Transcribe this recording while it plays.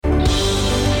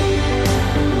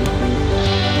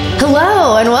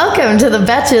Hello and welcome to the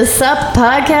Betches Sup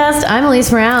podcast. I'm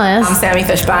Elise Morales. I'm Sammy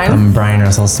Fishbein. I'm Brian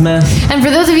Russell Smith. And for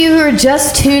those of you who are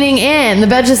just tuning in, the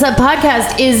Betches Sup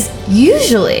podcast is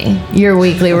usually your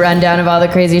weekly rundown of all the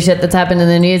crazy shit that's happened in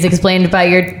the news, explained by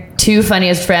your two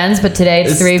funniest friends, but today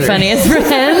it's three funniest friends.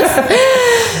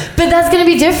 But that's going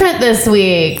to be different this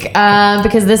week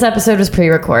because this episode was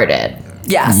pre-recorded.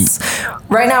 Yes.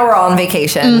 Right now we're all on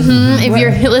vacation. Mm-hmm. If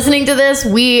you're listening to this,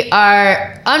 we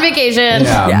are on vacation.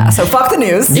 Yeah, so fuck the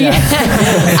news. Yeah.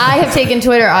 I have taken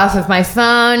Twitter off of my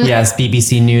phone. Yes,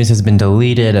 BBC News has been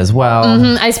deleted as well.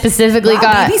 I specifically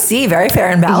got... BBC, very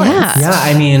fair and balanced. Yeah. Yeah,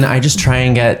 I mean, I just try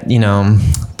and get,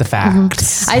 the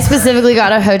facts. I specifically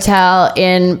got a hotel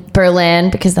in Berlin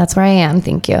because that's where I am.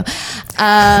 Thank you.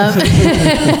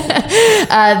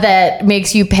 That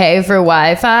makes you pay for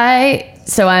Wi-Fi.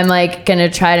 So I'm gonna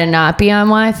try to not be on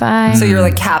Wi-Fi. So you're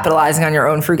capitalizing on your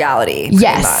own frugality.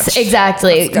 Yes, much.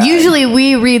 exactly. Usually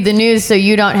we read the news so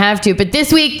you don't have to, but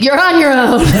this week you're on your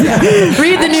own.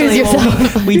 Read the news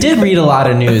yourself. We did read a lot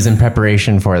of news in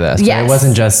preparation for this. Yes. It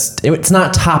wasn't just, it's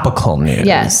not topical news.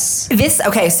 Yes.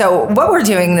 So what we're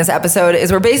doing in this episode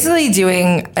is we're basically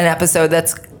doing an episode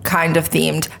that's kind of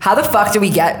themed. How the fuck did we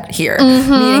get here?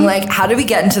 Meaning, how did we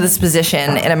get into this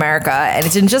position in America? And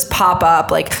it didn't just pop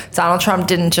up. Donald Trump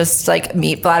didn't just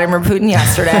meet Vladimir Putin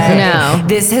yesterday. No.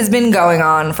 This has been going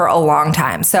on for a long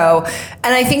time. So,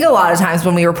 and I think a lot of times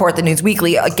when we report the news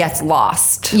weekly, it gets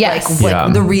lost. Yes.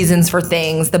 The reasons for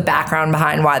things, the background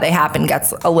behind why they happen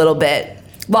gets a little bit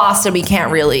lost, and we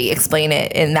can't really explain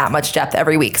it in that much depth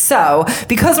every week. So,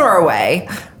 because we're away,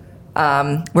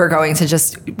 we're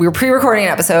pre-recording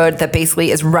an episode that basically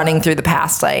is running through the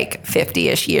past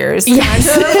 50-ish years. Yes.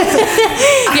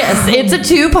 Yes, it's a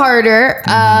two-parter.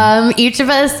 Each of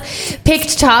us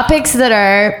picked topics that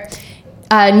are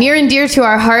near and dear to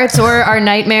our hearts or our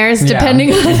nightmares,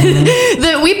 depending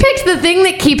on we picked the thing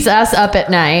that keeps us up at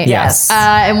night. Yes.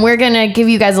 And we're going to give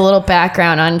you guys a little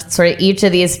background on sort of each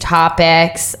of these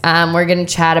topics. We're going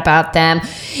to chat about them.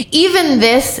 Even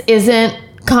this isn't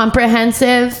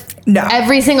comprehensive. No.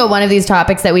 Every single one of these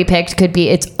topics that we picked could be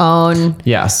its own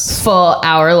full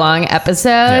hour-long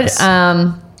episode. Yes.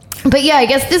 But yeah, I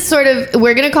guess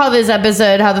we're going to call this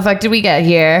episode How the Fuck Did We Get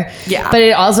Here? Yeah. But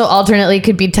it also alternately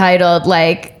could be titled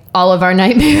all of our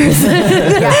nightmares.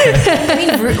 I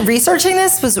mean, researching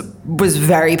this was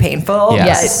very painful.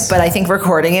 Yes. But I think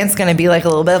recording it's going to be a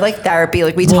little bit of therapy.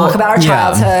 We talk about our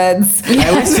childhoods. I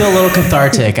always feel a little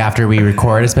cathartic after we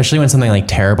record, especially when something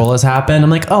terrible has happened.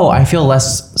 I'm I feel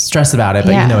less stressed about it,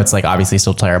 but even though it's obviously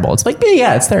still terrible, it's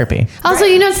it's therapy. Also,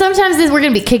 sometimes we're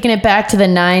going to be kicking it back to the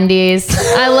 90s.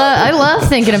 I love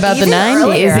thinking about the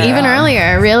 90s, even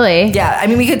earlier, really. Yeah, I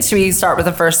mean, should we start with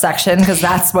the first section? Because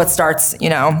that's what starts,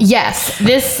 Yes.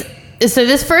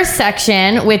 This first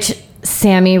section, which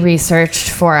Sammy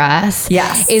researched for us,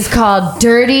 is called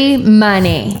Dirty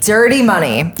Money. Dirty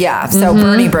money. Yeah. So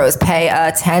Bernie bros, pay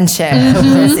attention.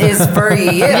 This is for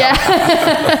you.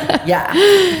 Yeah.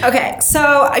 Okay. So,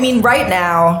 I mean, right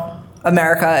now,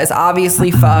 America is obviously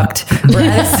fucked. We're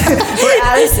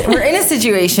in a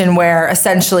situation where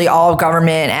essentially all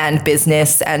government and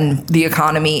business and the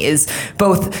economy is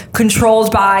both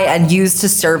controlled by and used to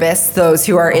service those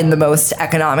who are in the most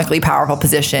economically powerful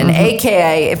position,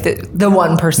 aka if the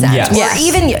 1%. Yes. Or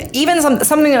even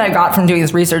something that I got from doing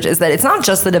this research is that it's not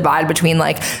just the divide between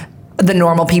the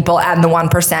normal people and the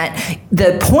 1%.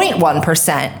 The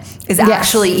 0.1% is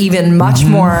actually even much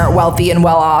more wealthy and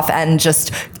well off and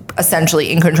just essentially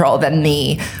in control than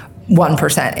the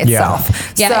 1%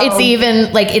 itself. Yeah, so, it's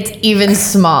even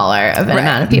smaller of an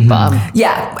amount of people.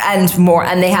 Yeah, and more,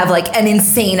 and they have an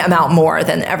insane amount more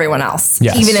than everyone else,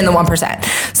 even in the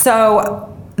 1%.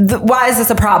 So why is this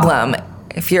a problem?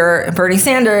 If you're Bernie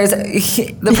Sanders,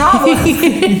 the problem...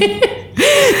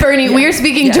 Bernie, we're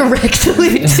speaking directly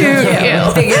to you. Figure it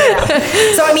out.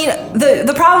 So, I mean,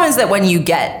 the problem is that when you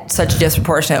get such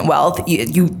disproportionate wealth,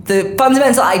 the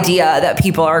fundamental idea that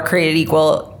people are created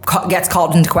equal gets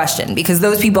called into question because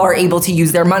those people are able to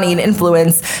use their money and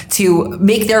influence to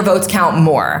make their votes count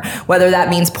more, whether that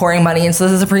means pouring money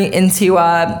into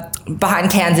behind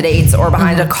candidates or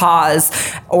behind a cause,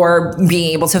 or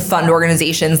being able to fund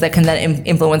organizations that can then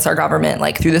influence our government,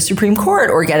 through the Supreme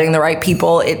Court, or getting the right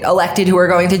people elected who are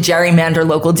going to gerrymander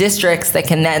local districts that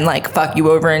can then fuck you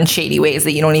over in shady ways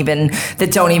that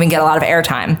don't even get a lot of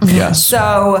airtime. Yes.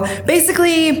 So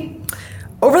basically,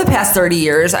 over the past 30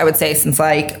 years, I would say since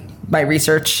my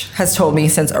research has told me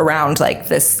since around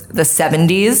the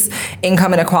 70s,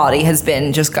 income inequality has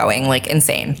been just going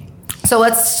insane. So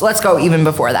let's go even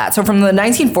before that. So from the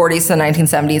 1940s to the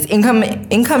 1970s,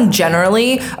 income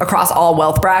generally across all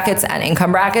wealth brackets and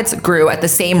income brackets grew at the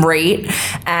same rate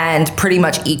and pretty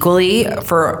much equally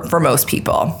for most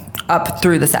people up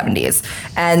through the 70s.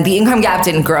 And the income gap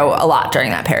didn't grow a lot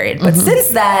during that period. But since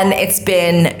then, it's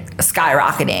been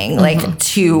skyrocketing like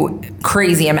to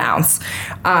crazy amounts.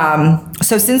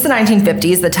 So since the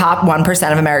 1950s, the top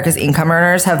 1% of America's income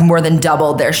earners have more than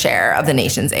doubled their share of the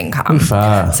nation's income.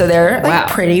 So they're like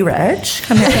pretty rich.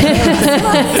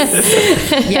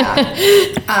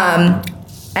 Yeah.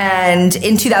 And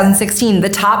in 2016, the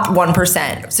top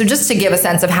 1%, so just to give a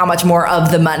sense of how much more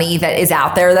of the money that is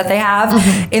out there that they have,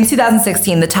 in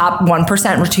 2016, the top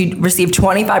 1% received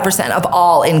 25% of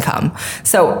all income.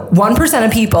 So 1%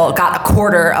 of people got a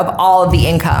quarter of all of the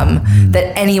income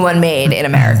that anyone made in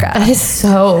America. That is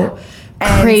so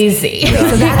crazy.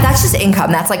 So that's just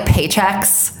income. That's like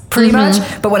paychecks. Pretty much.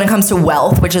 But when it comes to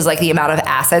wealth, which is like the amount of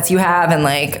assets you have and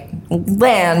like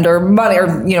land or money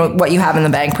or, you know, what you have in the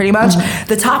bank, pretty much,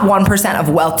 the top 1% of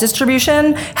wealth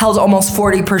distribution held almost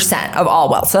 40% of all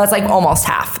wealth. So that's like almost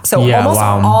half. So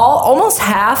almost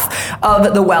half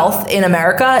of the wealth in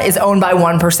America is owned by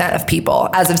 1% of people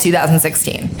as of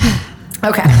 2016.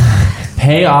 Okay.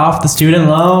 Pay off the student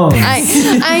loans.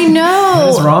 I know.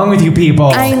 What is wrong with you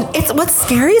people? It's what's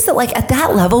scary is that like at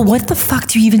that level, what the fuck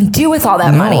do you even do with all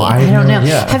that money? I don't know.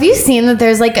 Yeah. Have you seen that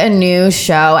there's like a new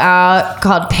show out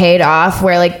called Paid Off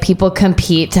where like people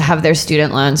compete to have their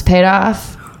student loans paid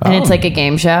off? And it's like a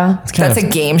game show. That's a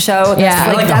game show.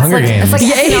 Yeah, like the Hunger Games. It's like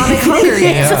economic Hunger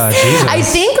Games. Yeah, Jesus.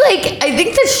 I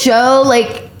think the show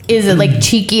like is like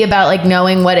cheeky about like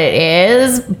knowing what it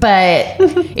is, but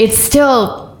it's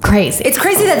still crazy. It's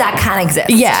crazy that kind of exists.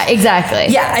 Yeah,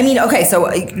 exactly. Yeah, I mean, okay, so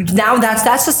now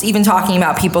that's just even talking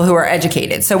about people who are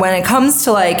educated. So when it comes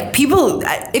to like people,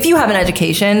 if you have an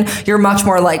education, you're much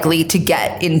more likely to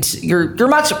get into, you're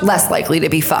much less likely to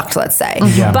be fucked, let's say.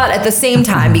 Yeah. But at the same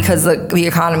time, because the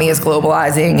economy is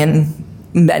globalizing and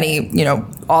many, you know,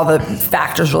 all the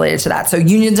factors related to that. So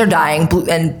unions are dying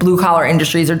and blue collar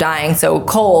industries are dying. So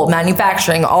coal,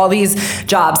 manufacturing, all these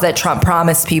jobs that Trump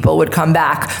promised people would come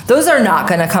back, those are not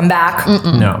going to come back.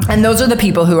 No. And those are the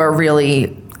people who are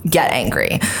really get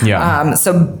angry. Yeah.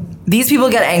 So these people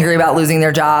get angry about losing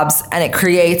their jobs, and it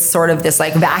creates sort of this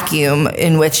like vacuum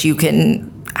in which you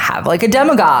can have like a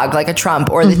demagogue like a Trump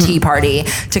or the Tea Party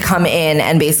to come in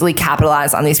and basically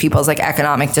capitalize on these people's like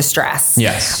economic distress.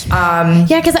 Yes. Yeah,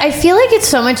 because I feel like it's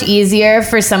so much easier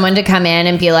for someone to come in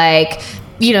and be like,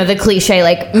 you know, the cliche,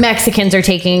 like Mexicans are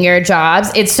taking your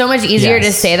jobs. It's so much easier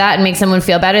to say that and make someone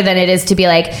feel better than it is to be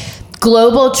like,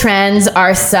 global trends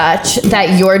are such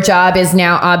that your job is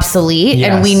now obsolete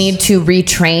and we need to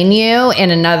retrain you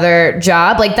in another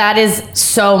job. Like that is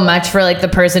so much for like the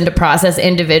person to process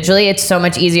individually. It's so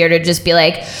much easier to just be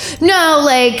like, no,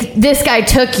 like this guy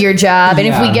took your job. And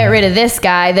if we get rid of this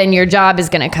guy, then your job is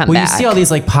going to come back. You see all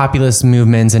these like populist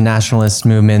movements and nationalist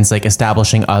movements, like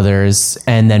establishing others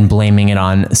and then blaming it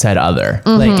on said other.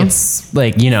 Like it's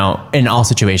like, you know, in all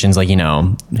situations, like, you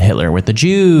know, Hitler with the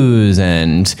Jews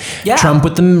and Trump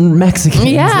with the Mexicans.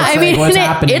 Yeah, I mean, what's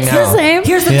happening it's now? the same.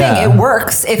 Here's the thing, it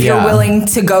works if you're willing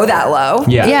to go that low.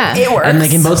 Yeah. It works. And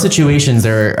like in both situations,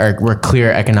 there were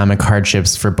clear economic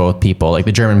hardships for both people. Like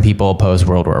the German people post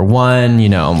World War I, you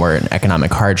know, were in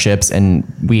economic hardships, and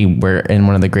we were in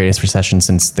one of the greatest recessions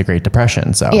since the Great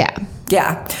Depression. So yeah.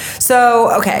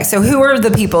 So, okay. So who are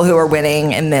the people who are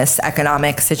winning in this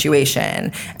economic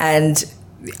situation? And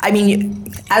I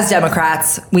mean, as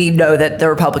Democrats, we know that the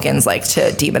Republicans like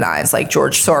to demonize like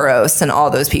George Soros and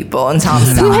all those people and Tom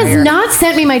Steyer. Who has not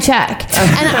sent me my check.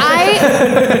 And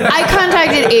I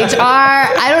contacted HR.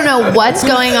 I don't know what's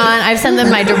going on. I've sent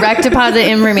them my direct deposit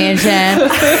information.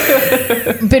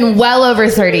 Been well over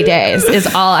 30 days is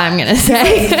all I'm going to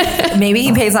say. Maybe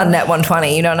he pays on net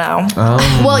 120. You don't know.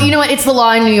 Well, you know what? It's the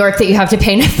law in New York that you have to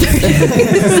pay net 30.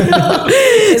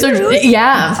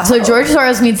 So George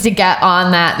Soros needs to get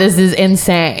on that. This is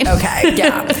insane. Okay,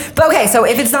 yeah. But okay, so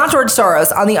if it's not George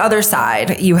Soros, on the other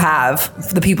side, you have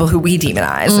the people who we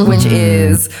demonize, which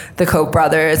is the Koch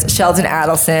brothers, Sheldon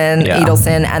Adelson,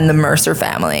 and the Mercer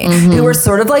family, who were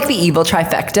sort of like the evil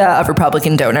trifecta of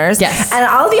Republican donors. Yes. And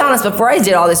I'll be honest, before I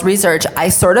did all this research, I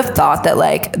sort of thought that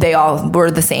like they all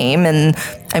were the same. And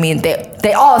I mean,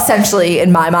 they all essentially,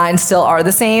 in my mind, still are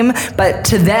the same. But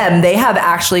to them, they have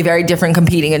actually very different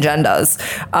competing agendas.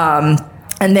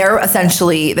 And they're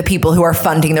essentially the people who are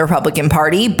funding the Republican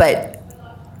Party, but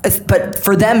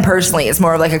for them personally, it's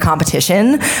more of like a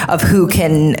competition of who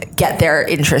can get their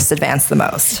interests advanced the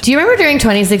most. Do you remember during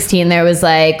 2016, there was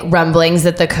like rumblings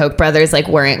that the Koch brothers like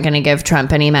weren't going to give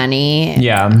Trump any money?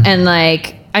 Yeah. And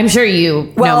like I'm sure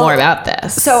you know more about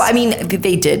this. So, I mean,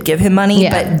 they did give him money,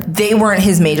 but they weren't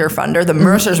his major funder. The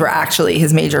Mercers were actually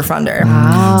his major funder.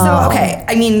 So, okay,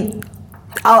 I mean,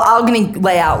 I'm going to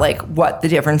lay out like what the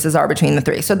differences are between the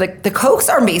three. So the Kochs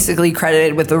are basically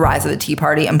credited with the rise of the Tea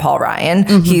Party and Paul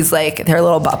Ryan. He's like their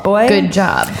little butt boy. Good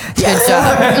job. Yeah. Good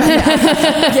job.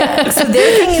 Yeah.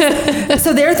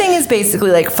 So their thing is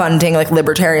basically like funding like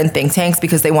libertarian think tanks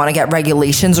because they want to get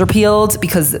regulations repealed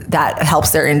because that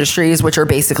helps their industries, which are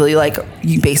basically like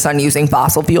based on using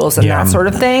fossil fuels and that sort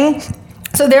of thing.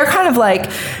 So they're kind of like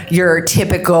your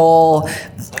typical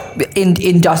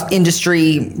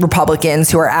industry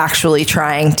Republicans who are actually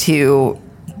trying to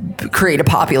create a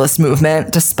populist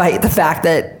movement, despite the fact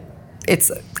that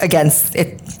it's against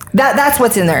it. That's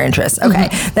what's in their interest. Okay.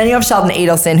 Then you have Sheldon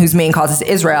Adelson, whose main cause is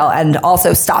Israel and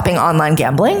also stopping online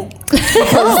gambling.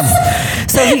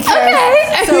 So he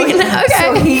cares.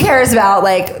 So he cares about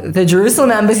like the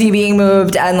Jerusalem embassy being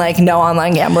moved and like no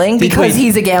online gambling because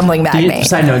he's a gambling magnate.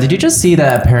 Side note: did you just see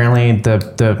that apparently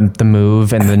the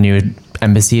move and the new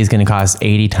embassy is going to cost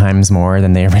 80 times more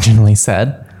than they originally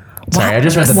said? Sorry, I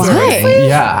just read the story.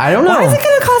 Yeah, I don't know. Why is it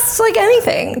going to cost like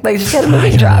anything? Like just get a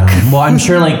moving truck. Well, I'm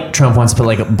sure like Trump wants to put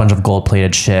like a bunch of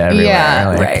gold-plated shit everywhere. Yeah,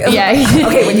 like, right. Yeah.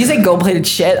 Okay, when you say gold-plated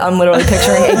shit, I'm literally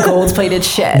picturing a gold-plated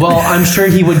shit. Well, I'm sure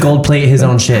he would gold-plate his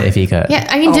own shit if he could. Yeah,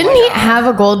 I mean, didn't he have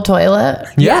a gold toilet?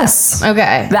 Yes.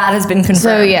 Okay. That has been confirmed.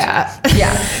 So, yeah.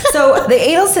 Yeah. So the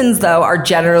Adelsons, though, are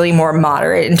generally more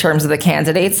moderate in terms of the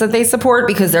candidates that they support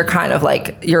because they're kind of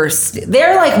like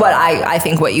they're like what I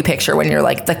think what you picture when you're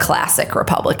like the classic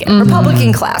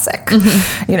Republican classic,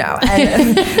 you know.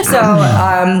 And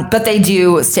so, but they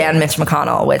do stand Mitch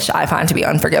McConnell, which I find to be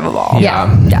unforgivable.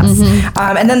 Yeah. Yes.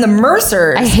 And then the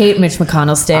Mercers. I hate Mitch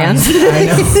McConnell stands. I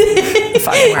know.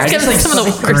 I just like some of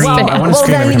the worst scream. fans. I want to Well,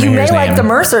 scream every then time you I hear may his like name. the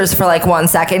Mercers for like 1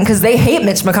 second because they hate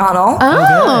Mitch McConnell.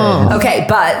 Oh. Okay,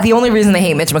 but the only reason they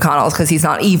hate Mitch McConnell is because he's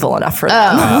not evil enough for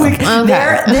them.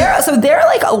 Okay. They're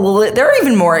like they're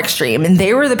even more extreme, and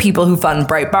they were the people who fund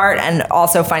Breitbart and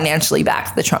also financially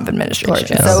backed the Trump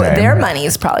administration. Gorgeous. So Okay. their money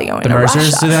is probably going to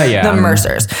Mercers Russia. do that? Yeah. The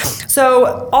Mercers.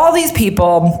 So all these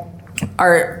people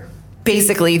are.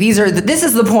 Basically, this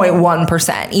is the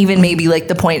 0.1%, even maybe like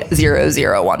the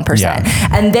 0.001%. Yeah.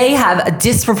 And they have a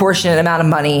disproportionate amount of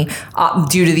money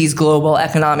due to these global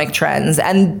economic trends.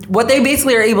 And what they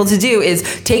basically are able to do is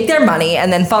take their money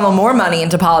and then funnel more money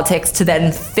into politics to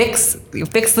then fix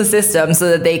the system so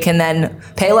that they can then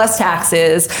pay less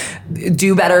taxes,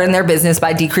 do better in their business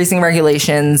by decreasing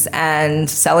regulations and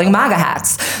selling MAGA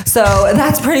hats. So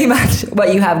that's pretty much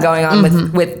what you have going on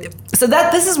with so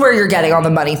this is where you're getting all the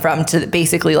money from to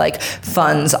basically like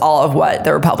funds all of what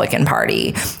the Republican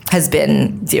Party has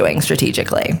been doing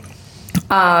strategically.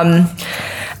 And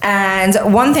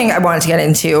one thing I wanted to get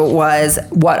into was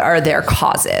what are their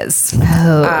causes?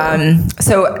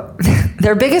 So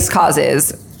their biggest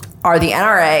causes are the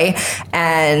NRA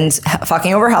and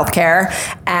fucking over healthcare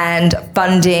and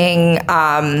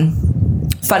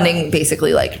funding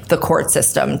basically like the court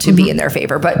system to be in their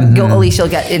favor. But Alicia will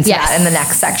get into that in the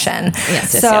next section.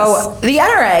 Yes, The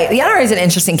NRA is an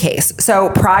interesting case. So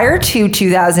prior to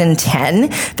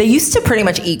 2010, they used to pretty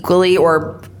much equally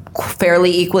or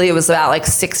fairly equally, it was about like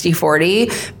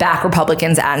 60-40 back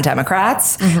Republicans and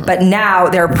Democrats, but now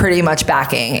they're pretty much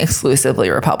backing exclusively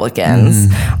Republicans.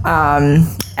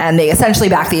 And they essentially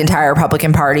back the entire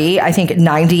Republican Party. I think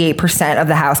 98% of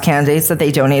the House candidates that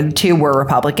they donated to were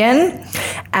Republican.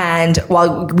 And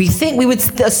while we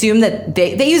would assume that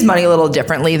they use money a little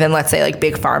differently than, let's say, like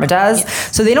Big Pharma does.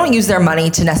 Yes. So they don't use their money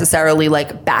to necessarily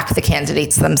like back the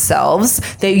candidates themselves.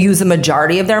 They use a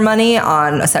majority of their money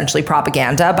on essentially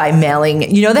propaganda by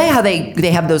mailing, you know, they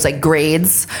have those like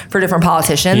grades for different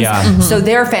politicians. Yeah. So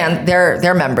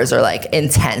their members are like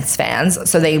intense fans.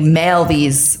 So they mail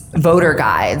these voter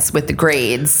guides with the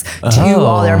grades to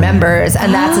all their members.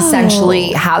 And that's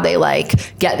essentially how they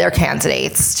like get their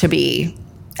candidates to be,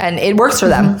 and it works for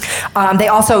them. They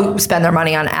also spend their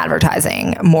money on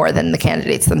advertising more than the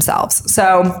candidates themselves.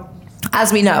 So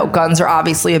as we know, guns are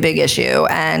obviously a big issue,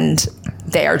 and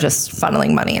they are just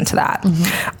funneling money into that.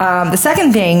 The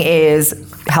second thing is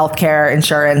healthcare,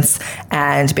 insurance,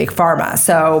 and big pharma.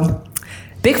 So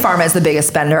Big Pharma is the biggest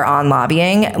spender on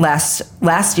lobbying.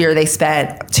 Last year, they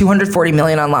spent $240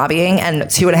 million on lobbying and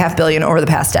 $2.5 billion over the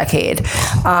past decade.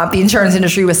 The insurance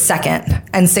industry was second,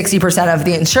 and 60% of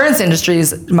the insurance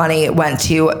industry's money went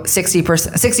to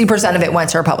 60% of it went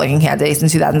to Republican candidates in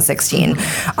 2016.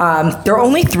 There are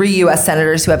only 3 U.S.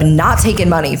 senators who have not taken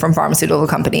money from pharmaceutical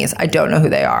companies. I don't know who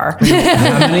they are.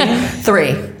 How many?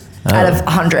 3 out of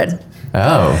 100.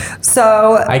 Oh.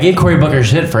 So I gave Cory Booker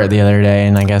shit for it the other day,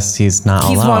 and I guess he's not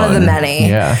he's alone. one of the many.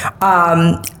 Yeah.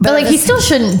 But like, he still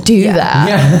shouldn't do that.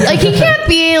 Yeah. Like, he can't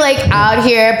be like out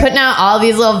here putting out all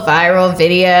these little viral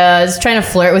videos, trying to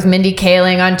flirt with Mindy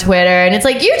Kaling on Twitter, and it's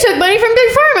like, you took money from Big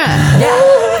Pharma.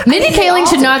 Yeah. Mindy Kaling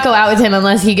should not go out with him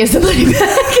unless he gives the money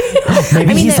back.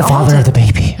 Maybe he's the father of the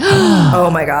baby. Oh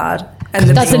my God. And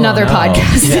That's another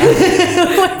podcast.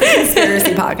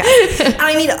 conspiracy podcast.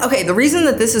 I mean, okay, the reason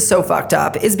that this is so fucked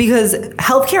up is because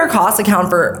healthcare costs account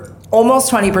for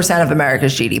almost 20% of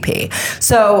America's GDP.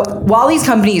 So while these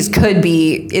companies could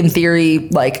be, in theory,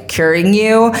 like curing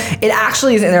you, it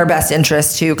actually is in their best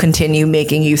interest to continue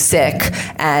making you sick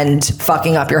and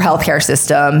fucking up your healthcare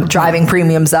system, driving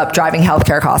premiums up, driving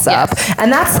healthcare costs up. And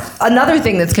that's another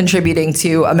thing that's contributing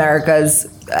to America's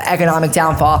economic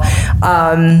downfall.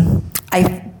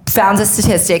 I found a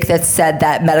statistic that said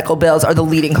that medical bills are the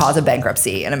leading cause of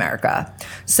bankruptcy in America.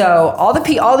 So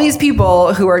all these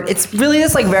people who are, it's really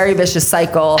this like very vicious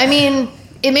cycle. I mean,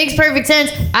 it makes perfect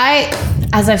sense.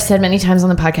 As I've said many times on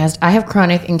the podcast, I have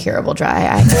chronic incurable dry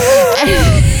eye.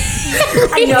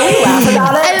 I know we laugh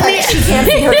about it, but she can't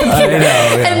see her computer.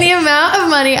 And the amount of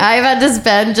money I've had to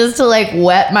spend just to like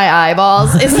wet my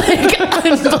eyeballs is like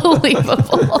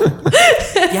unbelievable.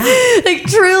 Yeah. Like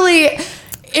truly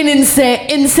an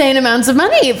insane amounts of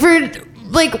money for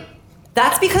like.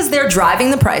 That's because they're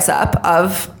driving the price up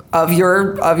of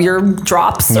your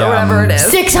drops or whatever it is.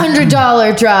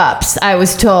 $600 drops, I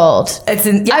was told.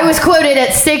 I was quoted at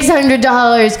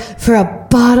 $600 for a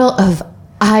bottle of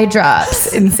eye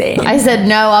drops. Insane. I said,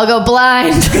 no, I'll go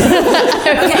blind.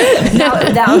 Okay, now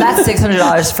that's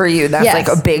 $600 for you. That's like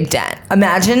a big dent.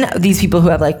 Imagine these people who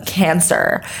have like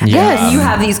cancer. Yeah. And you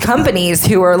have these companies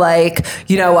who are like,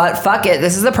 you know what, fuck it.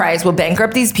 This is the price. We'll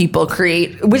bankrupt these people,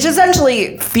 which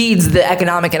essentially feeds the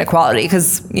economic inequality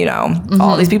because, you know,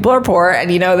 all these people are poor and,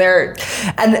 you know,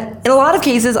 and in a lot of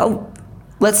cases,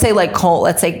 let's say like coal,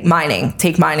 let's say mining,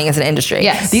 take mining as an industry.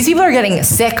 Yes. These people are getting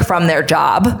sick from their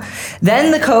job.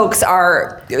 Then the Kochs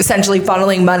are essentially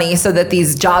funneling money so that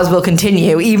these jobs will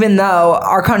continue, even though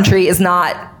our country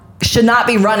should not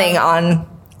be running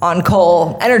on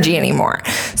coal energy anymore.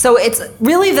 So it's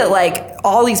really that like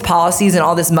all these policies and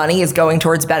all this money is going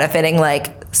towards benefiting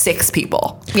like 6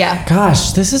 people. Yeah.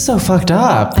 Gosh, this is so fucked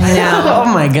up. I know.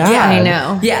 Oh my God. Yeah, I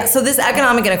know. Yeah, so this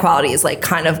economic inequality is like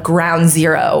kind of ground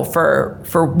zero for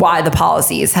why the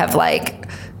policies have like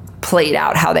played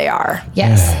out how they are.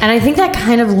 Yes. And I think that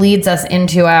kind of leads us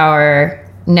into our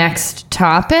next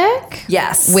topic.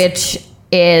 Yes. Which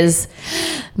is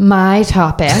my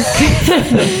topic,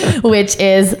 which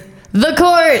is the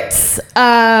courts.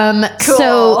 Cool.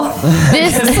 So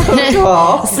this,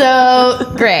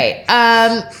 so great.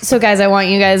 So guys, I want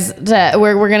you guys to,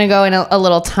 we're going to go in a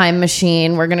little time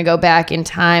machine. We're going to go back in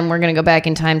time. We're going to go back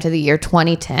in time to the year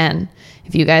 2010.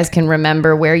 If you guys can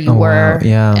remember where you were. Wow.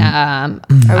 Yeah.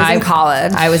 I was in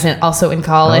college. I was also in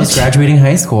college. I was graduating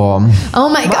high school. Oh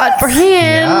my God,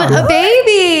 Brian, a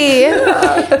baby.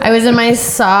 I was in my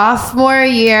sophomore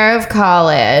year of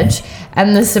college,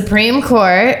 and the Supreme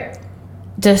Court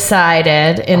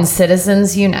decided in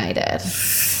Citizens United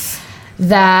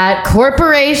that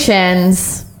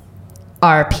corporations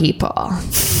are people.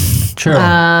 True. So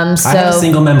I have a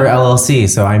single member LLC,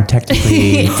 so I'm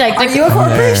technically. Are you a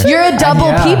corporation? You're a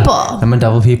double people. I'm a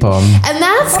double people. And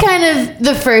that's kind of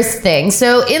the first thing.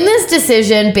 So in this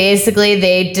decision, basically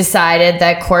they decided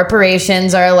that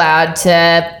corporations are allowed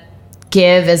to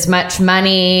give as much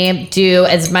money, do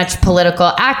as much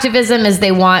political activism as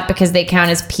they want because they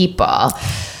count as people.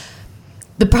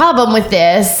 The problem with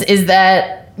this is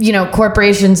that, you know,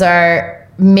 corporations are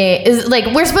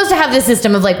we're supposed to have this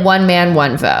system of like one man,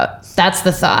 one vote. That's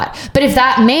the thought. But if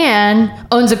that man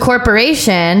owns a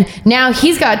corporation, now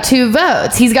he's got 2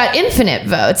 votes. He's got infinite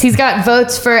votes. He's got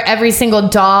votes for every single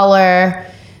dollar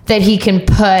that he can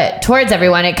put towards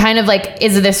everyone. It kind of like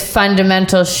is this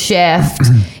fundamental shift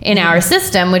in our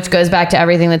system, which goes back to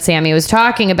everything that Sammy was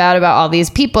talking about all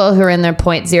these people who are in their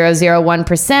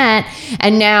 0.001%.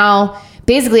 And now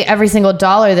basically every single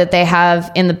dollar that they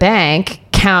have in the bank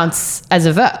counts as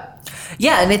a vote.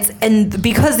 Yeah, and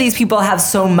because these people have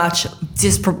so much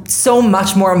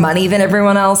more money than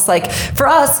everyone else, like for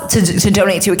us to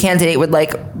donate to a candidate would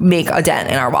like make a dent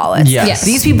in our wallets. Yes.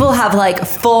 These people have like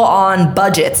full on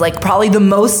budgets. Like probably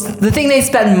the thing they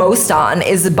spend most on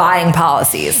is buying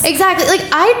policies. Exactly. Like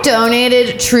I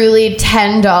donated truly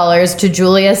 $10 to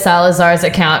Julia Salazar's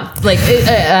account, like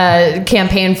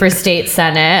campaign for state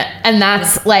senate, and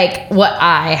that's like what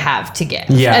I have to give.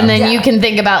 Yeah. And then you can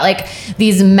think about like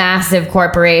these massive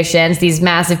corporations, these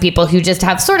massive people who just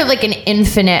have sort of like an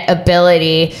infinite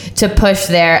ability to push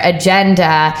their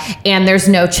agenda, and there's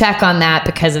no check on that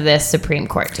because of this Supreme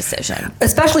Court decision.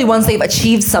 Especially once they've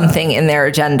achieved something in their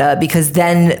agenda, because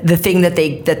then the thing that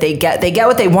they get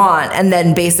what they want, and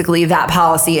then basically that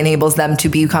policy enables them to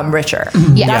become richer.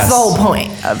 Yes. That's the whole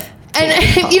point of. And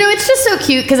it's just so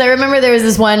cute because I remember there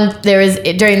was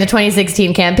during the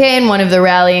 2016 campaign, one of the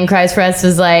rallying cries for us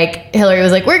was like, Hillary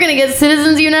was like, we're going to get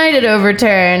Citizens United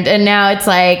overturned. And now it's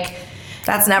like,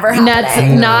 that's never happening.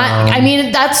 That's not, I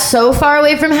mean, that's so far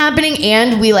away from happening.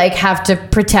 And we like have to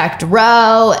protect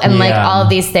Roe and like all of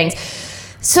these things.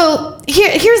 So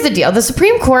here's the deal. The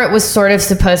Supreme Court was sort of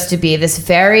supposed to be this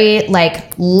very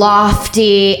like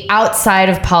lofty, outside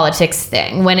of politics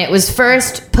thing. When it was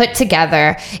first put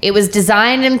together, it was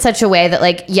designed in such a way that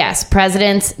like, yes,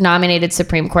 presidents nominated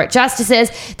Supreme Court justices.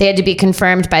 They had to be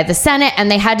confirmed by the Senate, and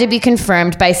they had to be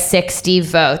confirmed by 60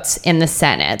 votes in the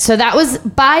Senate. So that was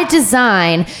by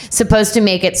design supposed to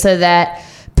make it so that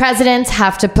presidents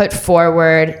have to put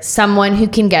forward someone who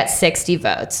can get 60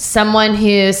 votes, someone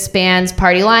who spans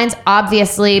party lines.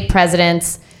 Obviously,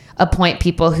 presidents appoint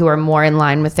people who are more in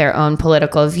line with their own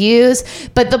political views.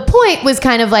 But the point was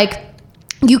kind of like,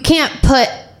 you can't put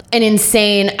an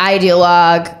insane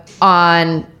ideologue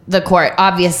on the court.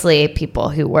 Obviously, people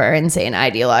who were insane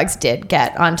ideologues did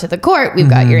get onto the court. We've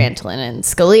got your Antolin and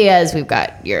Scalia's. We've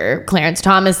got your Clarence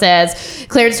Thomas's.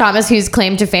 Clarence Thomas, whose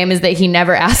claim to fame is that he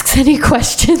never asks any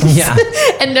questions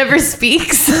and never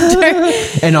speaks.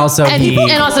 and also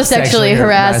sexually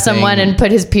harassed someone and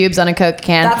put his pubes on a Coke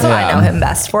can. That's what I know him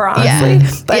best for, honestly.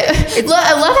 But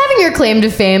I love having your claim to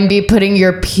fame be putting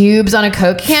your pubes on a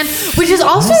Coke can, which is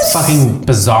also a fucking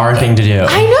bizarre thing to do.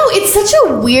 I know, it's such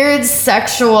a weird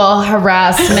sexual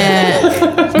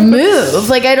harassment move.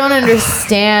 Like, I don't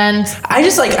understand. I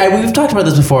just we've talked about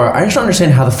this before. I just don't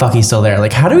understand how the fuck he's still there.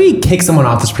 Like, how do we kick someone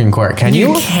off the Supreme Court? Can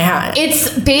you? You can't.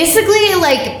 It's basically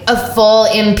like a full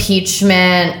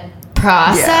impeachment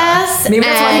process. Yeah. Maybe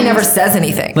that's why he never says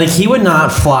anything. Like, he would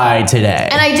not fly today.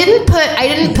 And I didn't put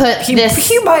this.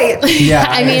 He might. Yeah.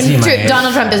 I mean,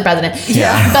 Donald Trump is president.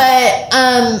 Yeah. But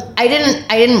I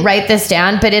didn't write this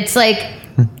down, but it's like,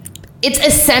 it's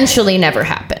essentially never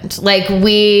happened. Like,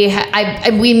 we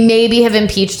maybe have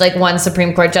impeached like one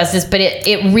Supreme Court justice, but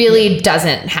it really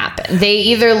doesn't happen. They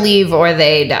either leave or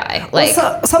they die. Like,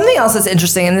 something else that's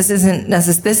interesting, and this isn't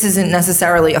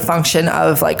necessarily a function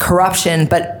of like corruption,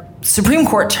 but Supreme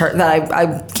Court that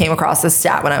I came across this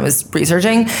stat when I was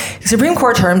researching. Supreme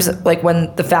Court terms, like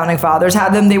when the founding fathers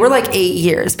had them, they were like 8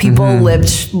 years. People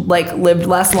lived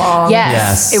less long.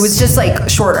 Yes. It was just like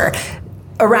shorter.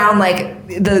 Around like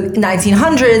the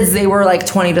 1900s, they were like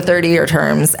 20 to 30 year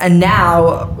terms. And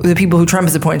now the people who Trump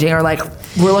is appointing are like,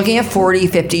 we're looking at 40,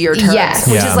 50 year terms. Yes.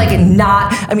 Which is like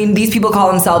not, I mean, these people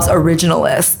call themselves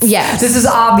originalists. Yes. This is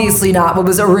obviously not what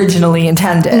was originally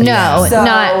intended. No,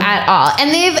 not at all.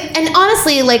 And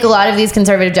honestly, like a lot of these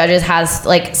conservative judges has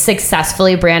like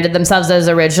successfully branded themselves as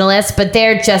originalists, but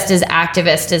they're just as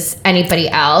activist as anybody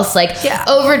else. Like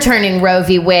overturning Roe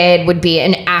v. Wade would be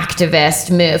an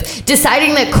activist move.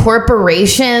 Deciding that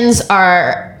corporations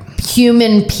are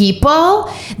human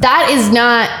people, that is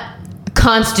not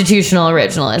constitutional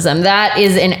originalism. That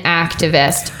is an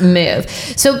activist move.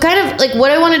 So kind of like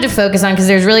what I wanted to focus on, because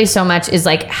there's really so much, is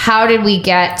like, how did we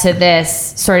get to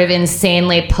this sort of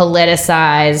insanely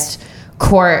politicized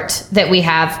court that we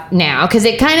have now? Because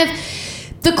it kind of,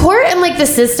 the court and like the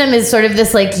system is sort of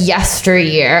this like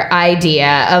yesteryear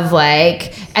idea of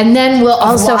like, and then we'll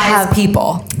also have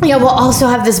people. Yeah, we'll also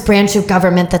have this branch of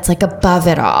government that's like above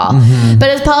it all. But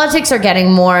as politics are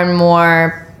getting more and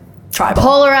more tribal,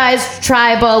 polarized,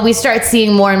 tribal, we start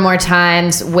seeing more and more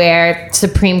times where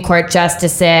Supreme Court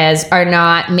justices are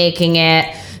not making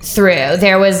it through.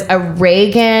 There was a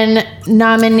Reagan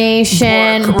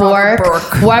nomination,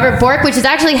 Robert Bork, which is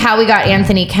actually how we got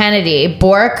Anthony Kennedy.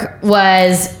 Bork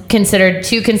was considered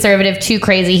too conservative, too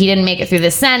crazy. He didn't make it through the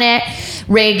Senate.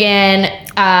 Reagan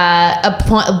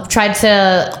tried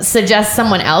to suggest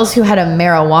someone else who had a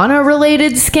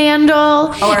marijuana-related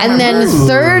scandal. And then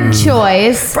third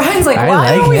choice. Brian's like,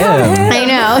 why don't we have him? I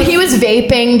know. He was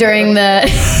vaping during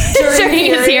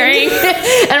his hearing.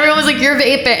 And everyone was like, you're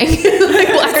vaping. Like,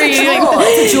 why are you doing that?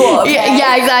 It's a jewel. Okay.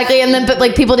 Yeah, exactly. And then, but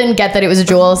like people didn't get that it was a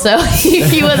jewel, so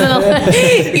he wasn't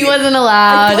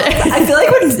allowed. I feel like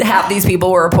when half these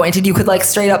people were appointed, you could like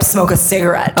straight up smoke a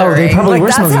cigarette. They probably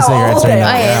were smoking cigarettes.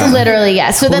 Literally,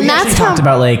 yeah, so then that's how talked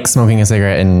about like smoking a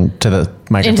cigarette into the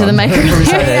microphone. Into the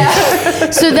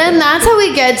microphone. So then that's how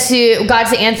we got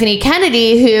to Anthony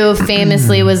Kennedy, who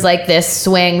famously was like this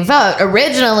swing vote.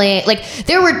 Originally, like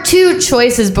there were two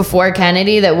choices before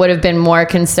Kennedy that would have been more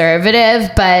conservative,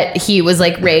 but he was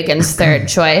like Reagan's third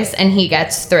choice, and he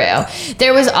gets through.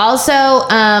 There was also,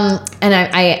 and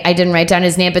I didn't write down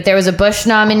his name, but there was a Bush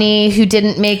nominee who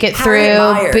didn't make it Harriet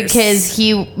through Myers. because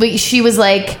she was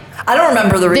like. I don't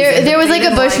remember the reason. There was like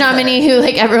a Bush nominee who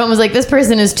like everyone was like, this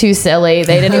person is too silly.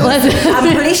 They didn't listen.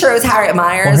 I'm pretty sure it was Harriet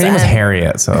Myers. Well, her name was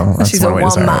Harriet, so that's she's one a way to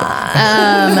say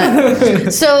woman.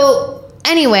 So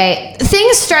anyway,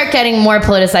 things start getting more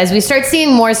politicized. We start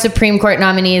seeing more Supreme Court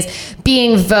nominees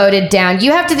being voted down.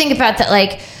 You have to think about that,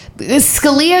 like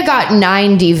Scalia got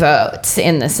 90 votes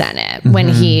in the Senate when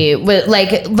he was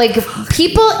like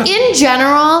people in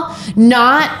general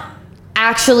not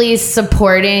actually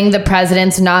supporting the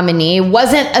president's nominee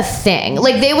wasn't a thing.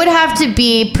 Like they would have to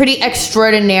be pretty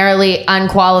extraordinarily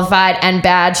unqualified and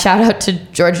bad. Shout out to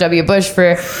George W. Bush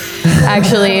for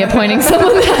actually appointing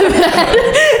someone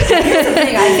that bad. Here's the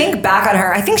thing, I think back on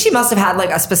her, I think she must have had like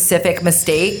a specific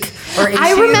mistake or issue.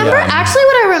 I remember actually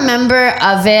what I remember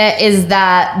of it is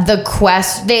that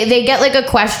they get like a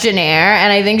questionnaire, and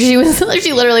I think she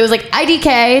literally was like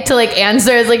IDK to like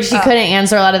answers, like she couldn't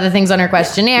answer a lot of the things on her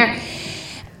questionnaire.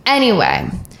 Anyway,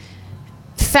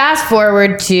 fast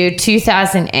forward to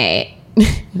 2008.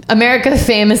 America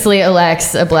famously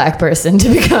elects a black person to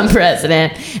become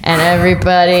president, and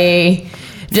everybody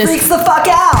just freaks the fuck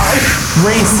out.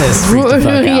 Racist freak the fuck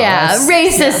out. Yeah,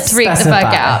 racist freak the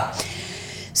fuck out.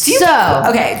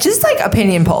 Okay, just like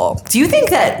opinion poll. Do you think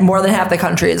that more than half the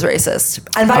country is racist?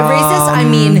 And by racist, I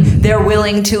mean they're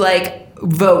willing to like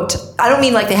vote. I don't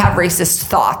mean like they have racist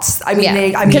thoughts. I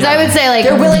mean, because I would say like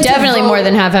they're willing definitely to more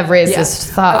than half have racist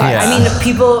thoughts. Okay. Yeah.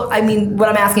 I mean, what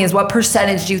I'm asking is what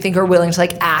percentage do you think are willing to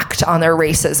like act on their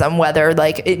racism, whether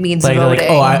like it means like,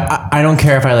 voting? I don't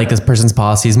care if I like this person's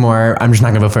policies more. I'm just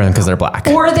not gonna vote for them because they're black.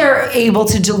 Or they're able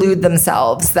to delude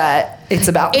themselves that it's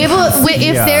about if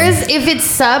it's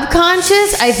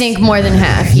subconscious, I think more than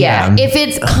half. Yeah. If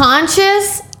it's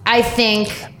conscious, I think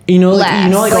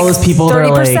like all those people that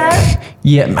are 30%?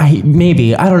 like,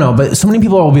 maybe, I don't know, but so many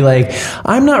people will be like,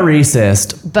 I'm not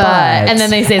racist, but and then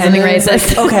they say something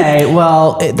racist. Like, okay,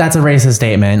 well, that's a racist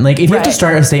statement. Like if you have to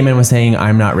start a statement with saying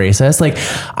I'm not racist, like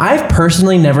I've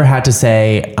personally never had to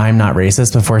say I'm not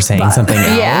racist before saying something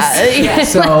else. Yeah.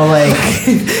 So like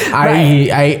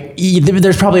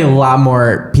there's probably a lot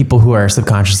more people who are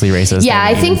subconsciously racist. Yeah,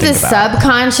 I think the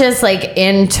subconscious, like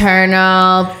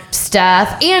internal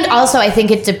stuff, and also I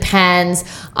think it depends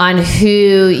on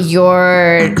who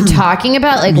you're talking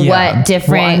about, like what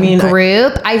different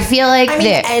group. I feel like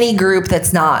any group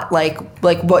that's not like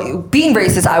what being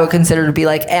racist, I would consider to be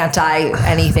like anti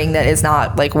anything that is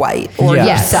not like white or a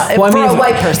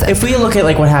white person. If we look at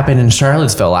like what happened in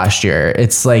Charlottesville last year,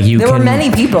 it's like there were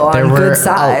many people on good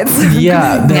sides.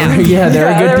 There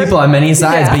were good people on many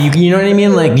sides, but you know what I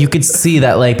mean? Like you could see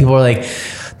that like people are like,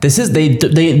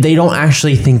 they don't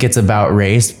actually think it's about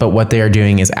race, but what they are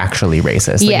doing is actually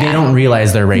racist. Like, they don't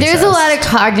realize they're racist. There's a lot of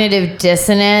cognitive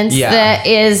dissonance that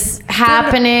is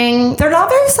happening. They're not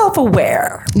very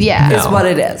self-aware. Yeah. Is what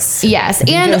it is. Yes.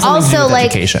 And also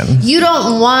like you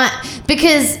don't want,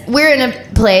 because we're in a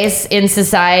place in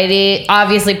society,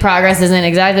 obviously progress isn't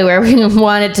exactly where we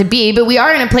want it to be, but we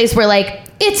are in a place where like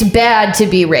it's bad to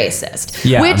be racist.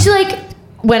 Yeah. Which like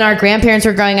when our grandparents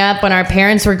were growing up, when our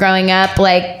parents were growing up,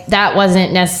 like that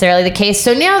wasn't necessarily the case.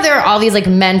 So now there are all these like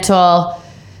mental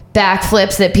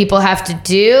backflips that people have to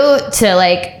do to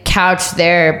like couch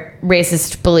their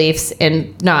racist beliefs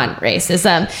in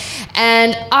non-racism.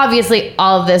 And obviously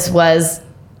all of this was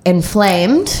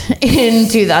inflamed in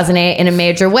 2008 in a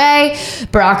major way.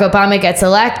 Barack Obama gets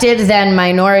elected. Then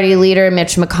Minority Leader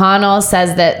Mitch McConnell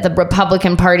says that the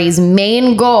Republican Party's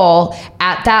main goal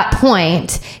at that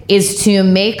point is to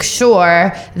make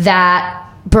sure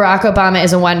that Barack Obama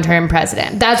is a one-term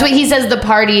president. That's what he says the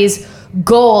party's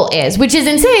goal is, which is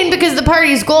insane because the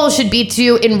party's goal should be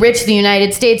to enrich the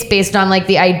United States based on like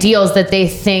the ideals that they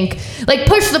think, like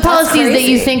push the policies that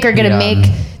you think are going to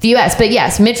make the U.S. But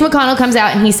yes, Mitch McConnell comes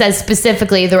out and he says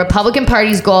specifically the Republican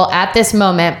Party's goal at this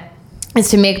moment is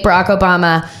to make Barack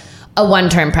Obama a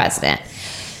one-term president.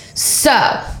 So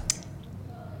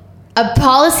a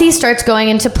policy starts going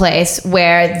into place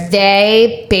where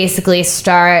they basically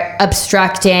start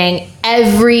obstructing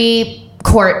every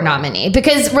court nominee,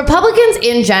 because Republicans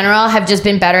in general have just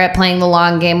been better at playing the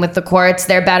long game with the courts.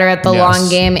 They're better at the long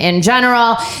game in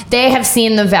general. They have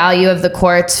seen the value of the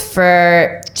courts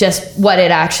for just what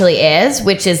it actually is,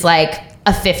 which is like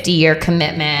a 50-year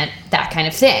commitment, that kind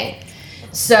of thing.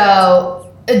 So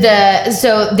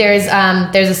there's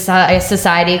a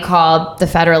society called the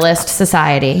Federalist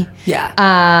Society. Yeah.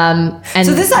 And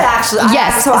so this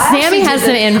Sammy has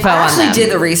some info on them. I actually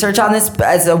did the research on this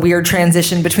as a weird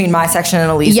transition between my section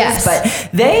and Elise's. Yes. But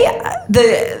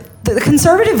the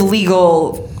conservative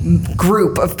legal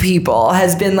group of people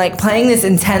has been like playing this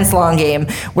intense long game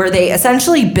where they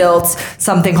essentially built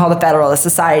something called the Federalist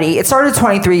Society. It started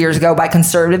 23 years ago by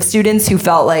conservative students who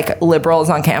felt like liberals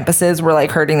on campuses were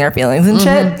like hurting their feelings and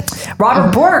shit.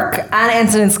 Robert Bork and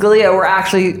Antonin Scalia were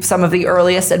actually some of the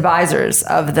earliest advisors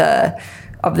of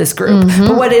this group.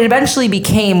 But what it eventually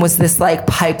became was this like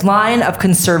pipeline of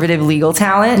conservative legal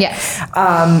talent. Yes.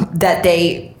 That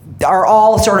they are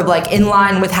all sort of like in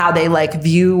line with how they like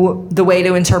view the way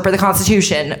to interpret the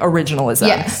Constitution, originalism.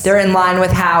 Yes. They're in line with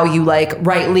how you like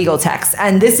write legal texts.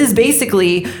 And this is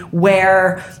basically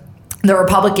where the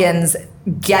Republicans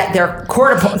get their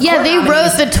court appointments. Yeah, they wrote the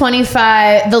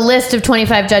list of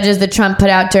 25 judges that Trump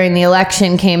put out during the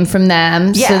election came from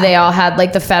them. Yeah. So they all had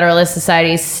like the Federalist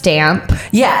Society stamp.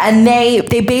 Yeah, and they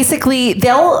basically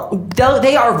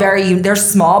they're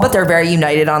small, but they're very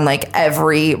united on like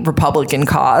every Republican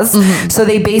cause. So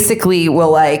they basically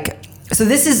will like. So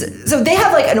they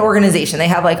have like an organization. They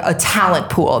have like a talent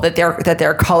pool that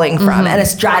they're culling from and a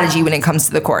strategy when it comes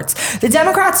to the courts. The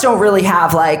Democrats don't really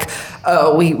have like,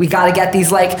 oh, we got to get these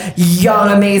like young,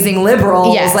 amazing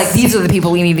liberals. Yes. Like these are the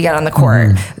people we need to get on the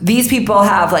court. These people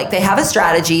have like, they have a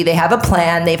strategy. They have a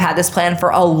plan. They've had this plan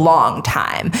for a long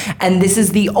time. And this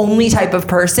is the only type of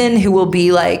person who will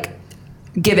be like,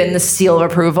 given the seal of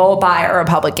approval by a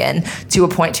Republican to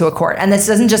appoint to a court. And this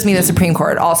doesn't just mean the Supreme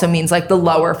Court. It also means like the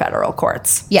lower federal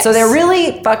courts. Yes. So they're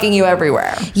really fucking you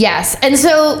everywhere. Yes. And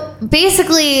so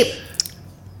basically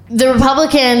the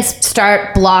Republicans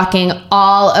start blocking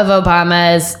all of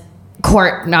Obama's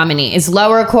court nominees,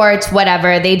 lower courts,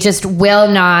 whatever. They just will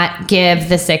not give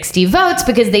the 60 votes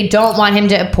because they don't want him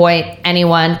to appoint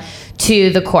anyone to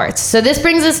the courts. So this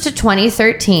brings us to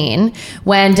 2013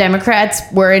 when Democrats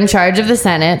were in charge of the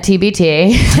Senate,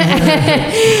 TBT,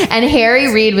 and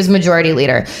Harry Reid was majority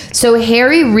leader. So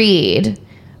Harry Reid,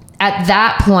 at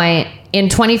that point in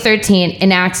 2013,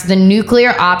 enacts the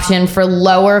nuclear option for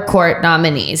lower court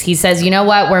nominees. He says, you know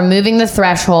what, we're moving the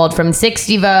threshold from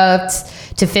 60 votes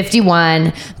to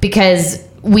 51 because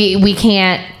we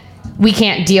can't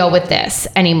deal with this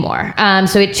anymore.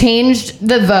 So it changed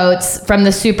the votes from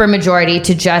the supermajority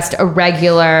to just a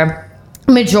regular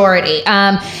majority.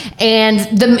 And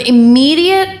the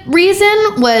immediate reason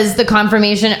was the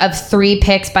confirmation of 3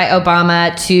 picks by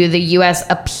Obama to the U.S.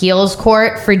 Appeals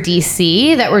Court for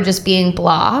D.C. that were just being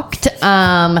blocked.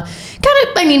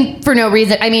 For no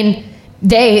reason. I mean,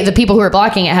 the people who were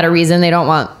blocking it had a reason. They don't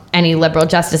want any liberal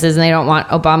justices and they don't want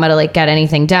Obama to like get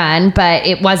anything done. But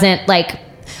it wasn't like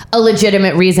a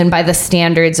legitimate reason by the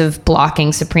standards of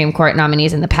blocking Supreme Court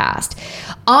nominees in the past.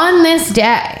 On this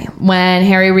day, when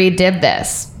Harry Reid did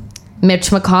this,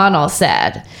 Mitch McConnell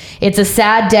said, it's a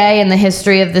sad day in the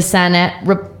history of the Senate,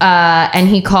 and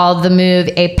he called the move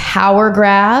a power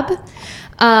grab.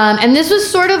 And this was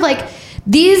sort of like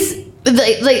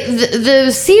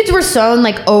the seeds were sown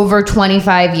like over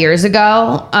 25 years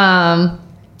ago.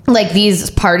 Like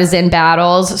these partisan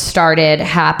battles started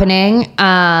happening.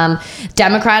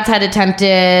 Democrats had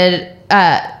attempted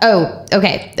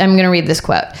I'm going to read this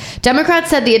quote. Democrats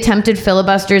said the attempted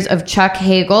filibusters of Chuck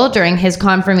Hagel during his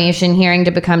confirmation hearing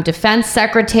to become defense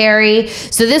secretary.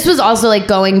 So this was also like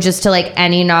going just to like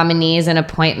any nominees and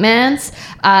appointments.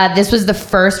 This was the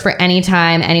first for any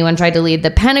time anyone tried to lead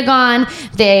the Pentagon.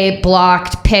 They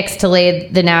blocked picks to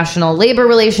lead the National Labor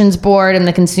Relations Board and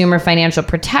the Consumer Financial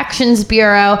Protections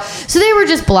Bureau. So they were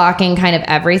just blocking kind of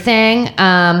everything.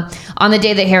 On the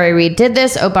day that Harry Reid did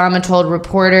this, Obama told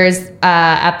reporters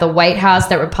at the White House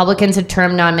that Republicans had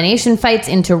turned nomination fights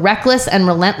into reckless and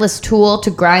relentless tool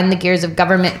to grind the gears of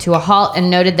government to a halt,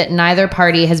 and noted that neither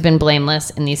party has been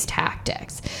blameless in these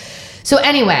tactics. So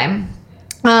anyway,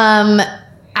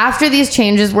 after these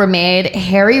changes were made,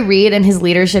 Harry Reid and his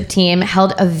leadership team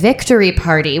held a victory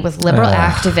party with liberal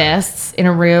activists in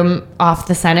a room off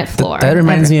the Senate floor. That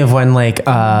reminds me of when like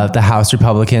the House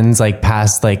Republicans like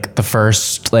passed like the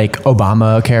first like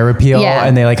Obamacare repeal,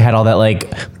 and they like had all that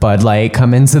like Bud Light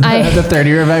come into the third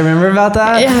year. If I remember about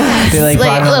that, they like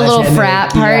a little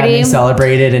frat party. They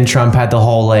celebrated, and Trump had the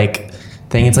whole like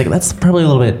thing. It's like that's probably a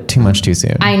little bit too much too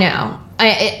soon. I know,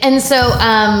 and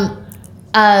so.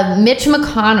 Mitch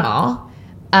McConnell,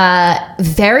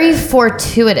 very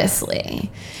fortuitously,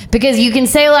 because you can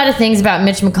say a lot of things about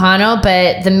Mitch McConnell,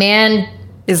 but the man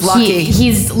is lucky.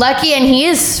 He's lucky and he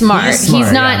is smart.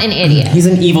 He's not an idiot. He's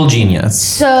an evil genius.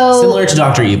 So similar to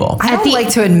Dr. Evil. I don't like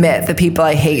to admit the people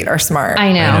I hate are smart.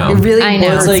 I know. It really I know.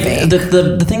 Well, it's like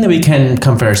the thing that we can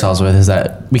comfort ourselves with is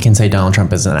that we can say Donald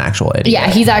Trump is an actual idiot. Yeah,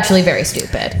 he's actually very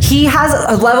stupid. He has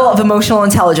a level of emotional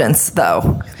intelligence,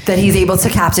 though, that he's able to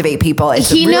captivate people.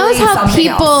 He knows how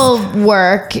people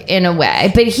work in a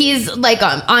way, but he's like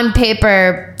on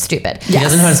paper stupid. He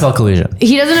doesn't know how to spell collusion.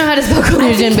 He doesn't know how to spell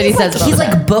collusion, but he says it all he's the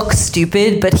time. like book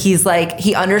stupid, but he's like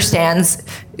he understands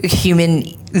human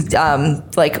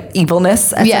like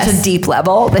evilness at such a deep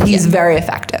level that he's very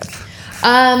effective.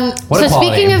 So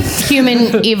speaking of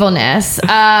human evilness,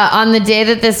 on the day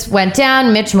that this went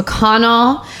down, Mitch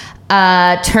McConnell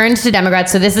turned to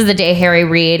Democrats. So this is the day Harry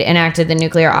Reid enacted the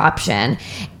nuclear option.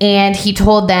 And he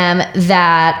told them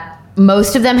that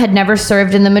most of them had never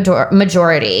served in the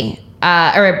majority.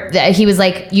 He was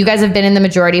like, you guys have been in the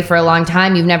majority for a long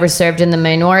time. You've never served in the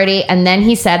minority. And then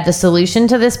he said, the solution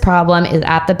to this problem is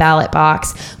at the ballot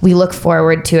box. We look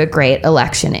forward to a great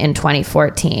election in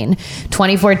 2014.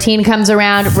 2014 comes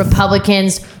around.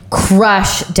 Republicans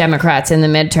crush Democrats in the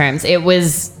midterms. It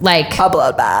was like a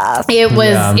bloodbath.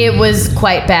 It was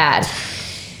quite bad.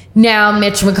 Now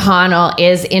Mitch McConnell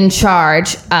is in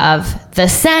charge of the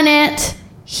Senate.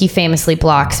 He famously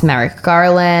blocks Merrick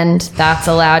Garland. That's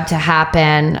allowed to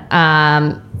happen.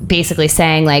 Basically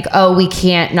saying like, oh, we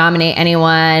can't nominate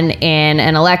anyone in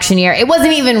an election year. It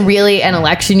wasn't even really an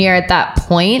election year at that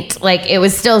point. Like it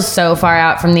was still so far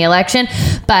out from the election.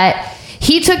 But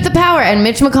he took the power, and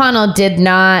Mitch McConnell did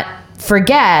not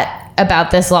forget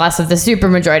about this loss of the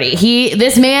supermajority.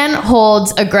 This man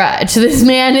holds a grudge. This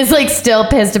man is like still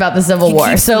pissed about the Civil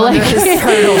War. So like his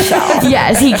turtle shell.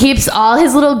 Yes, he keeps all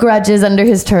his little grudges under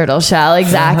his turtle shell.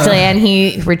 Exactly. And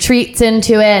he retreats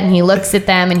into it and he looks at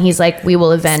them and he's like, we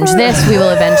will avenge this. We will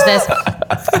avenge this.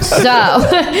 So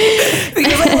he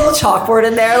has like a little chalkboard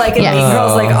in there, like in Mean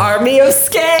Girls, like army of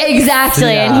skin.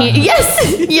 Exactly. Yeah. And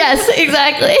yes,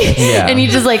 exactly. Yeah. And he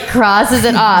just like crosses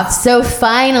it off. So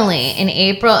finally, in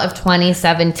April of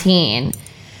 2017,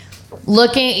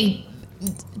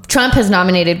 Trump has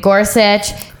nominated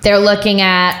Gorsuch. They're looking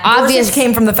at Gorsuch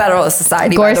came from the Federalist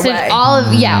Society. Gorsuch, by the way.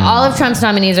 all of Trump's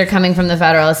nominees are coming from the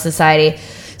Federalist Society.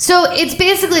 So it's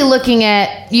basically looking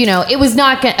at, it was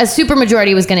not a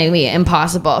supermajority was going to be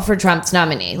impossible for Trump's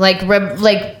nominee. Like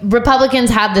Republicans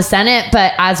had the Senate,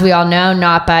 but as we all know,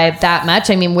 not by that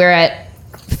much. I mean, we're at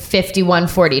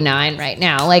 51-49 right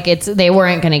now. Like they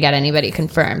weren't going to get anybody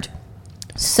confirmed.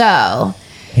 So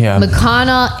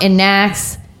McConnell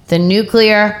enacts the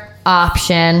nuclear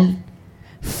option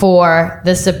for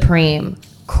the Supreme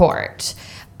Court.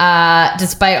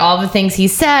 Despite all the things he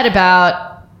said about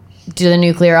the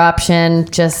nuclear option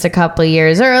just a couple of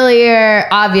years earlier,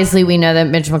 obviously we know that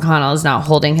Mitch McConnell is not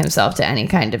holding himself to any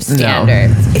kind of standard.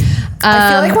 No.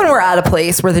 I feel like when we're at a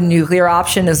place where the nuclear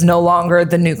option is no longer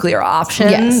the nuclear option,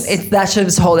 that should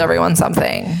have told everyone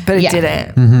something, but it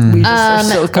didn't. Mm-hmm. We just are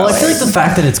still going. Well, I feel like the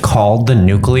fact that it's called the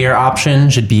nuclear option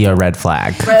should be a red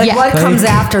flag. What comes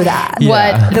after that?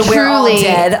 What the we're all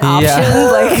dead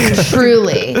option?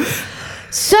 Truly.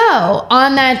 So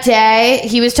on that day,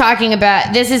 he was talking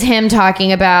about, this is him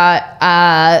talking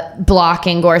about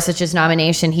blocking Gorsuch's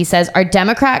nomination. He says, our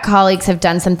Democrat colleagues have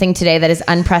done something today that is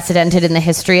unprecedented in the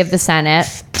history of the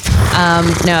Senate.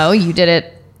 No, you did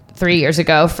it 3 years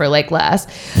ago for like less.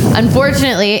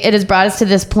 Unfortunately, it has brought us to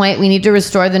this point. We need to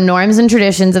restore the norms and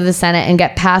traditions of the Senate and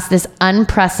get past this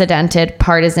unprecedented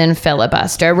partisan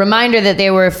filibuster. Reminder that they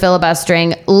were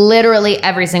filibustering literally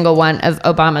every single one of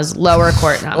Obama's lower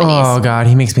court nominees. Oh God,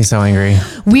 he makes me so angry.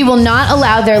 We will not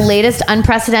allow their latest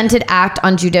unprecedented act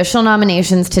on judicial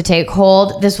nominations to take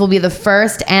hold. This will be the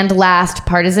first and last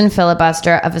partisan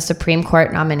filibuster of a Supreme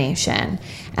Court nomination.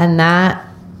 And that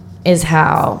is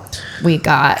how we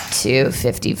got to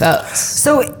 50 votes.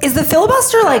 So is the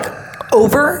filibuster like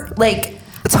over? Like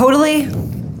totally?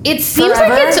 It seems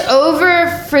forever? like it's over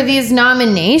for these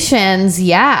nominations.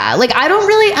 Yeah. Like I don't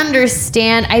really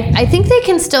understand. I think they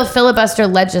can still filibuster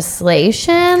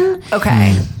legislation.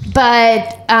 Okay.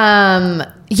 But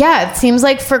it seems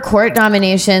like for court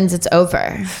nominations, it's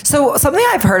over. So something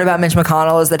I've heard about Mitch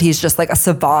McConnell is that he's just like a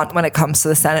savant when it comes to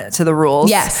the Senate, to the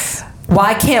rules. Yes.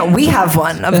 Why can't we have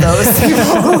one of those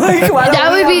people? That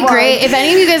would be great. If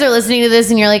any of you guys are listening to this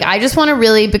and you're like, I just want to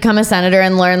really become a senator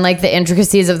and learn like the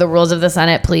intricacies of the rules of the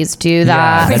Senate, please do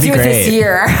that. Please do it this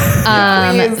year.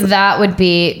 That would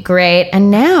be great. And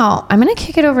now I'm going to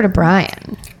kick it over to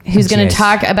Brian, who's going to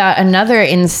talk about another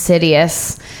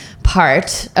insidious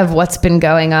part of what's been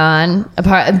going on.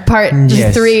 Part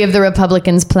 3 of the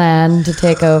Republicans' plan to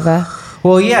take over.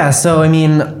 Well, yeah. So, I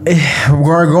mean,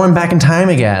 we're going back in time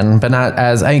again, but not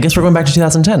as, I guess we're going back to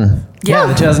 2010. Yeah.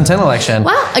 The 2010 election.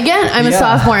 Well, again, I'm a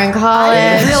sophomore in college.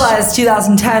 I didn't realize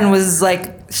 2010 was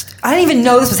like, I didn't even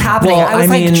know this was happening. Well, I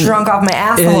was drunk off my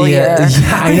ass the whole year.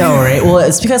 Yeah, I know, right? Well,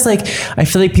 it's because like I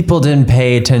feel like people didn't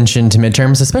pay attention to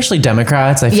midterms, especially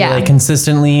Democrats. I feel like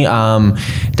consistently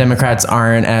Democrats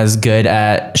aren't as good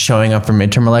at showing up for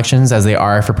midterm elections as they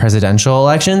are for presidential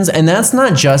elections. And that's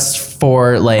not just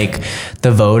for like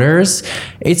the voters.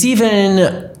 It's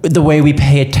even the way we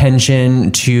pay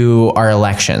attention to our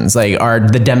elections, like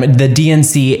the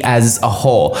DNC as a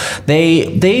whole.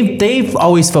 They've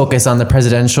always focused on the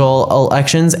presidential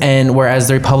elections, and whereas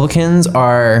the Republicans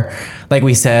are, like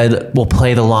we said, will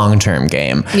play the long-term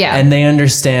game. Yeah. And they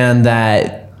understand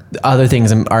that other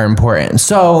things are important.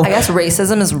 So I guess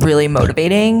racism is really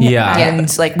motivating. Yeah.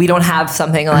 And like we don't have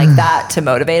something like that to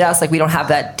motivate us. Like we don't have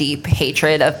that deep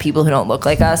hatred of people who don't look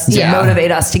like us to motivate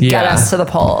us to get us to the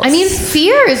polls. I mean,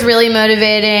 fear is really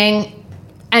motivating.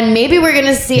 And maybe we're going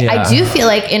to see, I do feel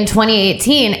like in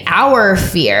 2018, our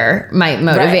fear might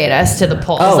motivate us to the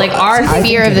polls. Like our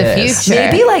fear of the future.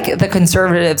 Maybe like the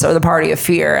conservatives are the party of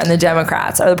fear and the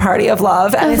Democrats are the party of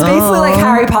love. And it's basically like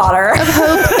Harry Potter. Of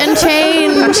hope and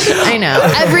change. I know.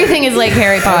 Everything is like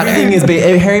Harry Potter.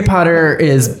 Harry Potter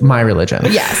is my religion.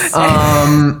 Yes.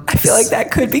 I feel like that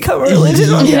could become a religion.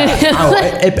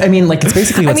 I mean, like it's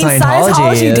basically what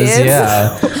Scientology is.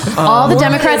 Yeah. All the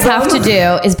Democrats have to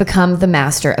do is become the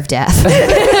master of death. So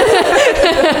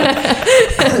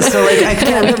like I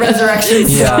kind the resurrection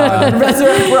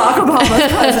resurrect Barack Obama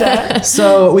as president.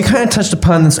 So we kind of touched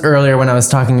upon this earlier when I was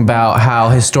talking about how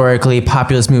historically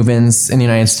populist movements in the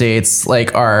United States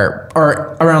like are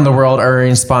around the world are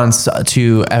in response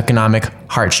to economic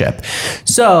hardship.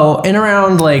 So in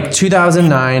around like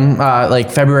 2009,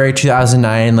 like February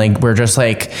 2009, like we're just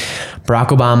like Barack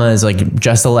Obama is like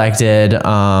just elected.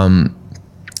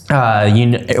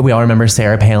 We all remember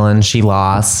Sarah Palin. She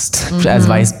lost as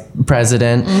vice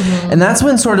president. And that's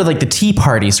when sort of like the Tea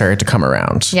Party started to come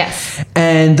around. Yes.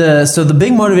 And so the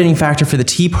big motivating factor for the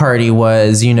Tea Party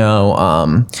was,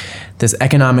 this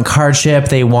economic hardship.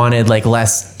 They wanted like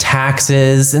less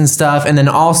taxes and stuff. And then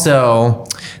also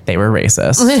they were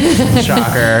racist.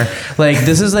 Shocker. Like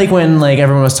this is like when like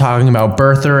everyone was talking about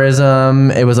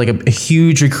birtherism. It was like a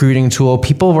huge recruiting tool.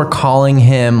 People were calling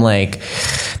him like,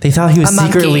 they thought he was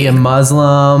secretly a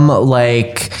Muslim.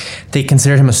 Like they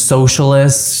considered him a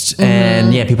socialist.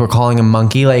 And people were calling him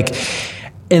monkey. Like,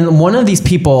 and one of these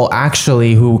people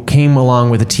actually who came along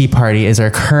with the Tea Party is our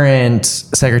current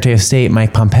Secretary of State,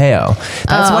 Mike Pompeo.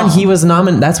 That's when he was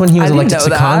That's when he was elected to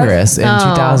Congress in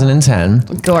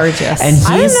 2010. Gorgeous. And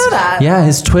I didn't know that. Yeah,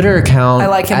 his Twitter account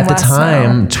at the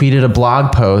time tweeted a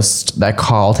blog post that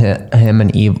called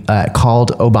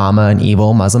called Obama an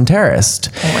evil Muslim terrorist.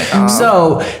 Oh my God.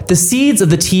 So the seeds of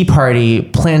the Tea Party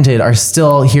planted are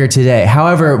still here today.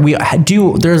 However,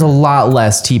 there's a lot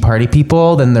less Tea Party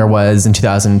people than there was in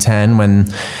 2010 when,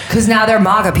 because now they're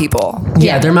MAGA people.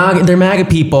 Yeah, they're MAGA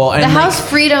people. And the House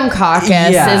Freedom Caucus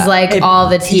is like all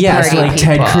the Tea Party so like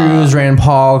people. Ted Cruz, Rand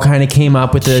Paul kind of came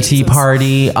up with the Tea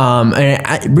Party, and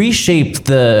it reshaped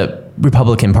the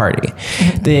Republican Party.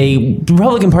 The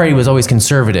Republican Party was always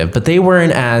conservative, but they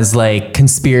weren't as like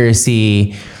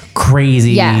conspiracy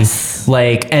crazy. Yes.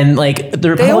 Like, and like the They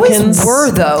Republicans always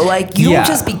were though. Like you don't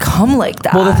just become like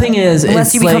that. Well, the thing is,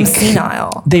 unless you it's become like,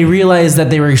 senile. They realized that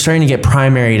they were starting to get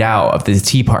primaried out of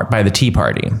the by the Tea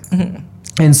Party.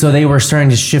 And so they were starting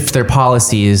to shift their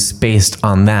policies based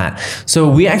on that. So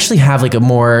we actually have like a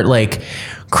more like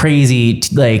crazy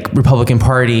like Republican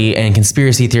Party and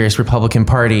conspiracy theorist Republican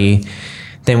Party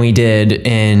than we did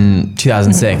in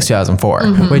 2006,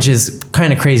 2004, which is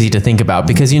kind of crazy to think about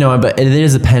because, but it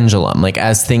is a pendulum. Like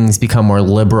as things become more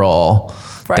liberal,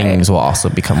 things will also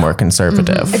become more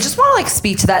conservative. I just want to like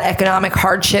speak to that economic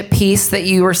hardship piece that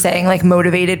you were saying, like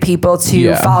motivated people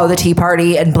to follow the Tea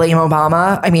Party and blame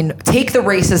Obama. I mean, take the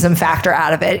racism factor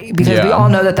out of it because we all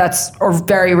know that that's a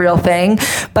very real thing.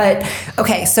 But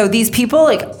okay, so these people,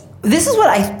 like, this is what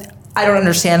I don't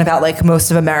understand about like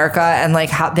most of America and like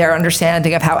how their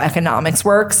understanding of how economics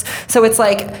works. So it's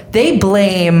like they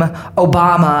blame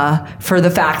Obama for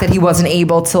the fact that he wasn't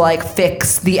able to like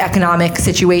fix the economic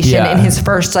situation in his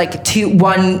first like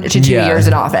 1 to 2 years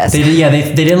in office. They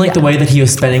didn't like the way that he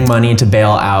was spending money to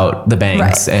bail out the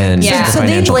banks and the so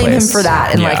they blame him for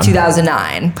that in like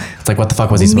 2009. It's like, what the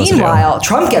fuck was he supposed to do? Meanwhile,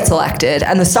 Trump gets elected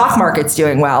and the stock market's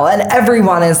doing well and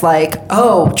everyone is like,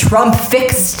 oh, Trump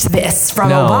fixed this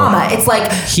from Obama. not. It's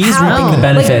like he's reaping the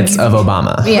benefits of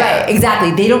Obama. Yeah. Right,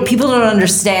 exactly. People don't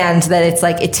understand that it's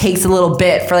like it takes a little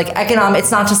bit for like economic.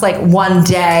 It's not just like one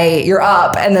day you're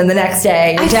up and then the next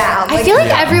day you're down. I feel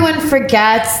like everyone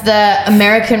forgets the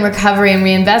American Recovery and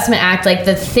Reinvestment Act, like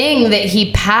the thing that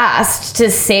he passed to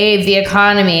save the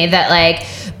economy, that like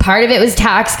part of it was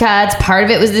tax cuts, part of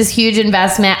it was this huge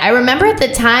investment. I remember at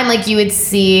the time, like you would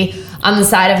see on the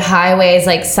side of highways,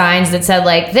 like signs that said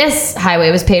like this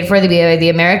highway was paid for by the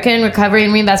American Recovery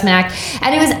and Reinvestment Act.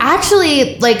 And it was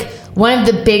actually like one of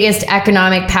the biggest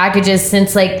economic packages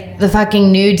since like the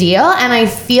fucking New Deal. And I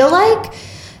feel like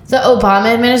the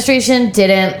Obama administration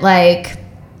didn't like...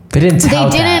 They didn't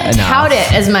tout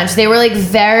it as much. They were like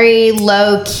very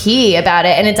low key about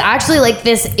it. And it's actually like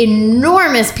this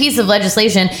enormous piece of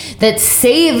legislation that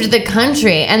saved the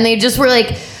country. And they just were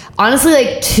like, honestly,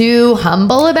 like too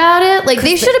humble about it. Like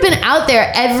they should have been out there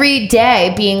every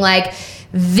day being like,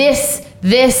 this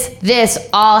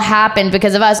all happened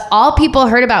because of us. All people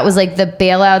heard about was like the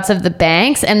bailouts of the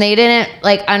banks, and they didn't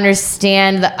like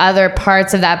understand the other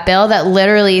parts of that bill that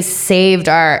literally saved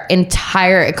our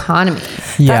entire economy.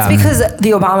 Yeah. That's because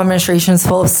the Obama administration is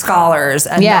full of scholars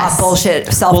and not bullshit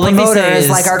self-promoters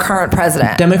like our current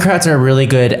president. Democrats are really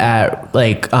good at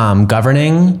like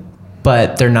governing,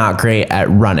 but they're not great at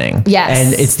running. Yes.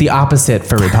 And it's the opposite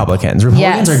for Republicans.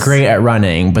 Republicans are great at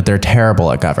running, but they're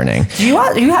terrible at governing. You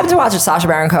have to watch Sacha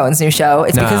Baron Cohen's new show.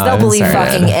 It's because they'll believe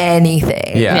fucking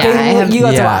anything. Yeah. You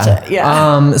have to watch it.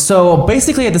 Yeah. So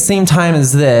basically at the same time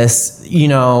as this, you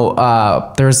know,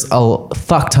 there's a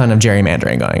fuck ton of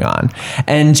gerrymandering going on.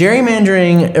 And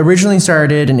gerrymandering originally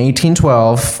started in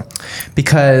 1812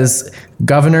 because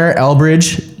Governor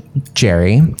Elbridge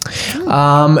Gerry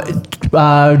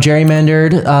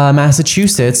gerrymandered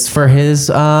Massachusetts for his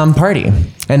party,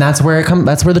 and that's where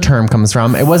the term comes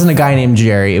from. It wasn't a guy named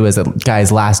Jerry; it was a guy's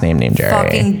last name named Jerry.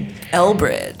 Fucking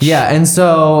Elbridge. Yeah, and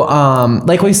so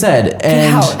like we said,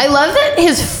 and I love that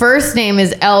his first name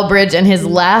is Elbridge and his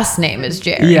last name is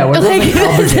Jerry. Yeah, we're like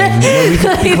Elbridging. We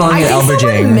could be calling it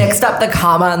Elbridging. Mixed up the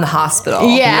comma in the hospital.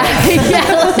 Yeah.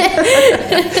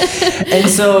 And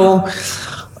so,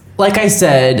 like I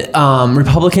said,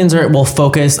 Republicans will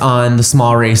focus on the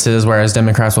small races, whereas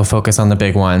Democrats will focus on the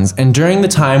big ones. And during the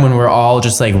time when we're all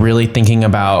just like really thinking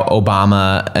about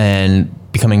Obama and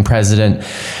becoming president,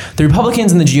 the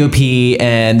Republicans and the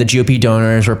GOP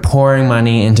donors were pouring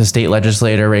money into state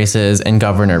legislator races and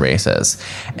governor races.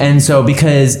 And so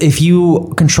because if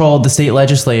you controlled the state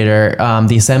legislator,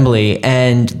 the assembly,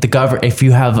 and if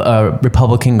you have a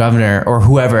Republican governor or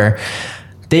whoever,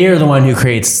 they are the one who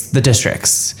creates the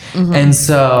districts. Mm-hmm. And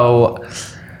so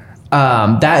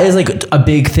that is like a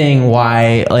big thing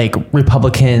why like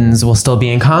Republicans will still be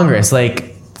in Congress.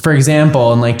 Like, for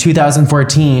example, in like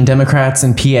 2014, Democrats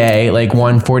in PA like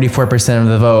won 44% of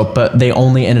the vote, but they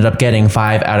only ended up getting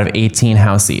 5 out of 18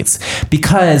 House seats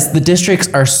because the districts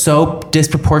are so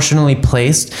disproportionately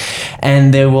placed,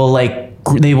 and they will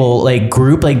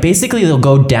group, like basically they'll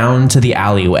go down to the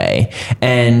alleyway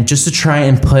and just to try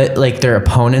and put like their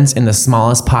opponents in the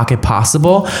smallest pocket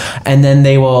possible, and then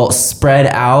they will spread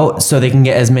out so they can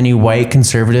get as many white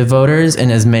conservative voters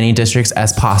in as many districts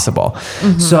as possible.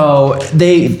 Mm-hmm. So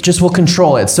they just will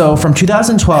control it. So from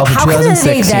 2012 to 2016, how can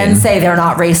they then say they're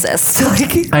not racist?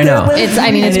 I know.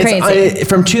 It's crazy.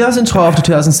 From 2012 to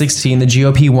 2016, the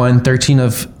GOP won 13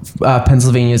 of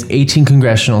Pennsylvania's 18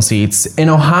 congressional seats. In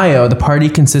Ohio, the party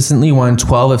consistently won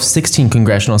 12 of 16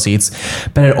 congressional seats,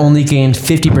 but had only gained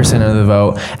 50% of the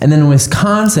vote. And then in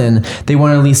Wisconsin, they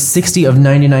won at least 60 of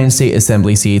 99 state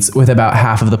assembly seats with about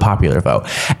half of the popular vote.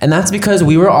 And that's because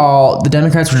the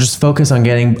Democrats were just focused on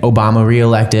getting Obama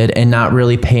reelected and not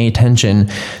really paying attention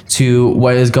to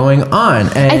what is going on.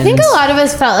 And I think a lot of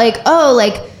us felt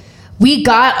like, we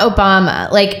got Obama.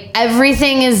 Like,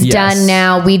 everything is done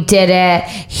now. We did it.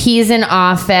 He's in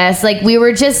office. Like, we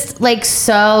were just, like,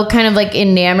 so kind of, like,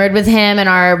 enamored with him and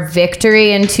our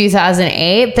victory in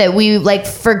 2008 that we, like,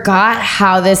 forgot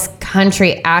how this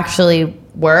country actually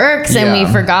works. And we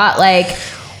forgot, like...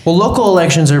 Well, local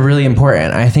elections are really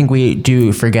important. I think we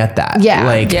do forget that. Yeah.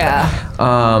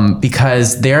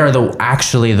 Because they're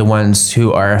actually the ones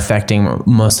who are affecting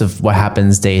most of what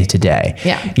happens day to day.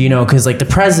 Yeah. You know, because like the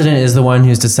president is the one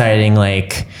who's deciding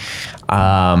like,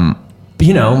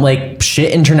 like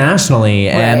shit internationally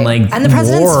and like and the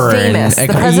president's famous. The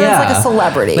president's like a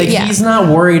celebrity. Like he's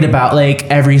not worried about like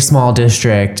every small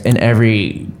district in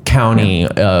every county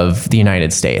of the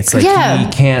United States. Like he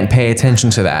can't pay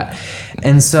attention to that.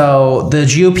 And so the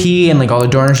GOP and like all the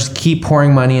donors just keep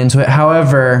pouring money into it.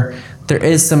 However, there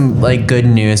is some like good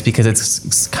news because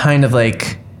it's kind of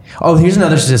like Oh, here's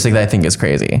another statistic that I think is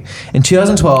crazy. In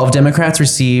 2012, Democrats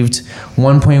received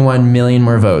 1.1 million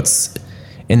more votes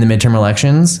in the midterm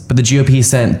elections, but the GOP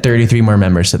sent 33 more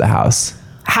members to the House.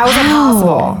 How is that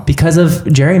possible? Because of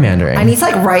gerrymandering. I need to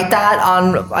write that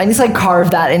on. I need to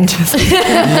carve that into.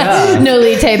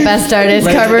 Nolite best artist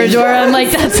Carburador. I'm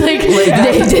that's they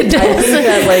did this. I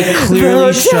think that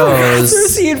clearly shows.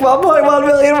 Received 1.1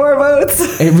 million more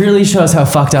votes. It really shows how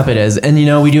fucked up it is. And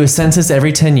we do a census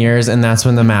every 10 years, and that's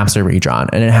when the maps are redrawn.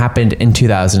 And it happened in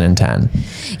 2010.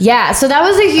 Yeah, so that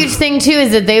was a huge thing too.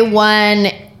 Is that they won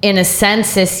in a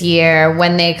census year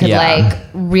when they could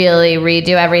really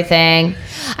redo everything.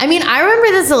 I mean, I remember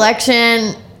this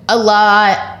election a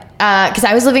lot because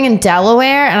I was living in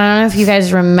Delaware, and I don't know if you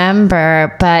guys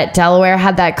remember, but Delaware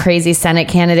had that crazy Senate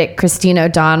candidate, Christine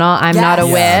O'Donnell. I'm not a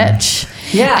witch.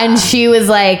 Yeah. And she was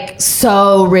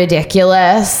so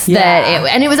ridiculous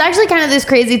and it was actually kind of this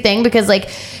crazy thing because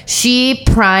she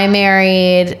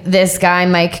primaried this guy,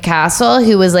 Mike Castle,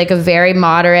 who was a very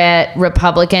moderate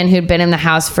Republican who'd been in the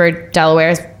House for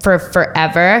Delaware for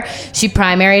forever. She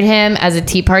primaried him as a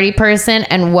Tea Party person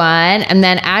and won, and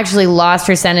then actually lost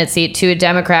her Senate seat to a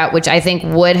Democrat, which I think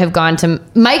would have gone to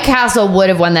Mike Castle would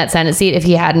have won that Senate seat if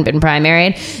he hadn't been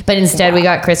primaried. But instead we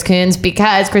got Chris Coons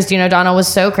because Christine O'Donnell was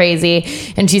so crazy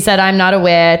and she said, I'm not a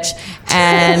witch.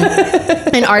 And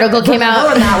an article came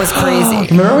out. That was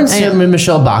crazy. Remember when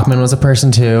Michelle Bachmann was a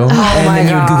person too? And then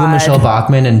you would Google Michelle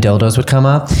Bachmann and dildos would come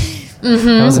up. Mm-hmm.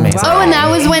 That was amazing. Oh, and that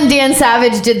was when Dan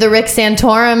Savage did the Rick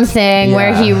Santorum thing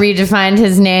where he redefined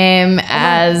his name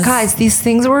as... Guys, these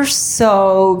things were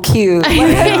so cute. I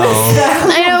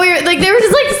know. We were they were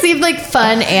just seemed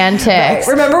fun antics.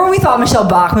 Remember when we thought Michelle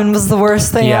Bachmann was the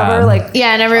worst thing ever?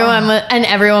 And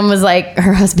everyone was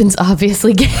her husband's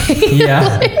obviously gay.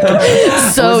 Yeah.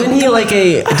 So wasn't he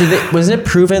was it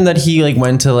proven that he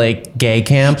went to gay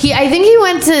camp? I think he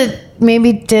went to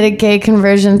maybe did a gay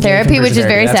conversion therapy, which is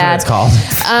very sad. That's what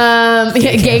it's called.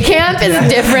 Gay camp is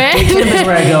different. Gay camp is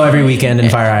where I go every weekend in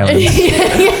Fire Island.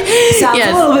 Sounds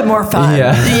a little bit more fun.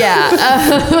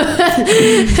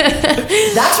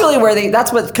 That's really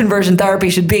that's what conversion therapy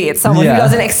should be. It's someone who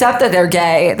doesn't accept that they're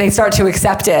gay. They start to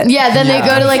accept it. Yeah, then they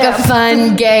go to a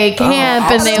fun gay camp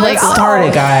and they start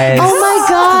it, guys. Oh my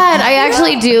God. I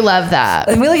actually do love that.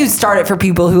 I really start it for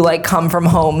people who come from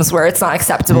homes where it's not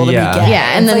acceptable to be gay.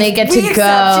 Yeah, and then they get to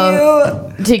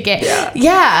go to gay.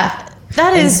 Yeah.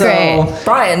 That is great.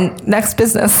 Brian, next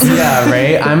business. Yeah,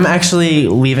 right. I'm actually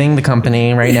leaving the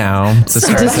company right now to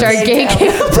start gay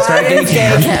camp. Start gay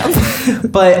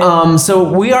camp. But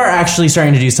so we are actually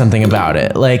starting to do something about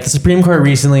it. The Supreme Court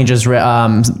recently just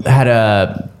had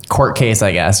a court case,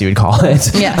 I guess you would call it,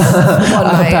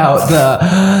 about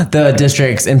the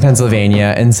districts in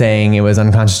Pennsylvania and saying it was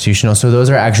unconstitutional. So those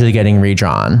are actually getting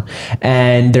redrawn,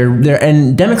 and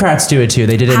and Democrats do it too.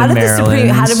 They did it in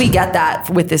Maryland. How did we get that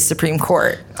with this Supreme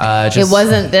Court? It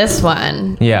wasn't this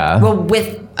one. Yeah. Well,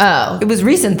 it was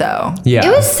recent though. Yeah. It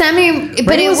was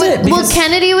but it was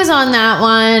Kennedy was on that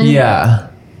one. Yeah.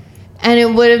 And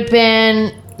it would have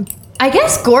been. I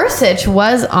guess Gorsuch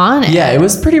was on it. Yeah, it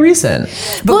was pretty recent.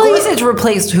 But Gorsuch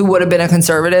replaced who would have been a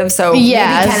conservative, so maybe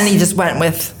Kennedy just went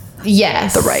with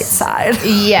the right side.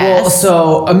 Yes. Well,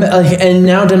 so and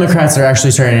now Democrats are actually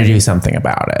starting to do something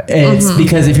about it. It's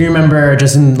because if you remember,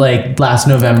 just in last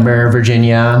November,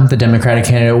 Virginia, the Democratic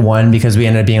candidate won because we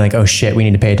ended up being oh shit, we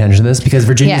need to pay attention to this because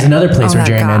Virginia is another place where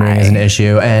gerrymandering is an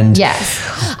issue. And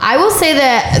yes, I will say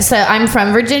that. So I'm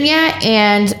from Virginia,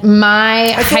 and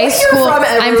my high school.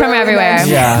 I'm from everywhere.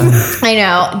 Yeah, I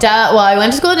know. Well, I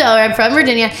went to school in Delaware. I'm from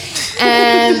Virginia,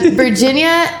 and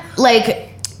Virginia,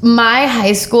 my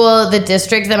high school, the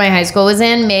district that my high school was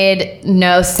in made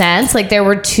no sense. There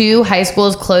were two high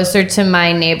schools closer to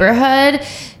my neighborhood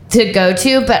to go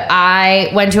to, but I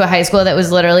went to a high school that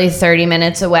was literally 30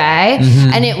 minutes away.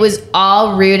 And it was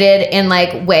all rooted in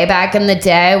way back in the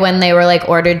day when they were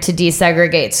ordered to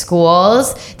desegregate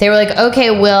schools. They were okay,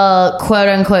 we'll quote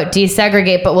unquote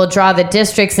desegregate, but we'll draw the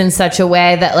districts in such a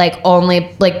way that only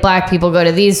black people go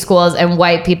to these schools and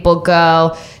white people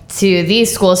go to these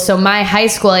schools. So my high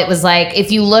school, it was if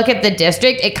you look at the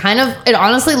district, it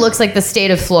honestly looks like the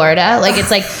state of Florida. It's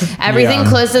everything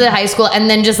close to the high school, and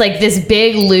then just this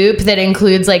big loop that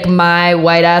includes my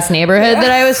white ass neighborhood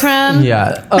that I was from.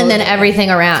 Yeah. And then everything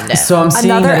around it. So I'm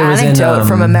seeing another that anecdote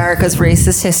from America's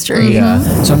racist history. Yeah.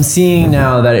 So I'm seeing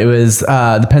now that it was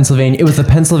the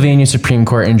Pennsylvania Supreme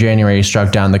Court in January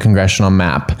struck down the congressional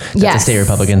map that the state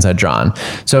Republicans had drawn.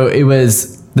 So it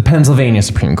was the Pennsylvania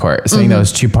Supreme Court, saying that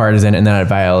was too partisan and that it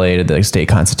violated the state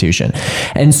constitution.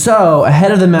 And so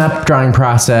ahead of the map drawing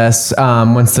process,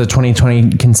 once the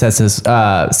 2020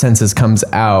 census comes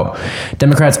out,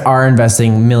 Democrats are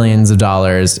investing millions of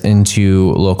dollars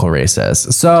into local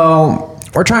races. So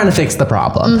we're trying to fix the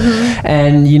problem.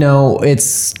 And,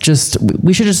 it's just,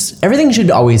 everything should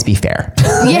always be fair.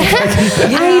 Yeah,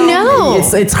 I know.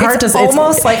 It's hard It's to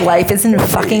almost like life isn't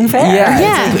fucking fair.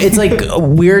 Yeah. It's like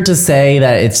weird to say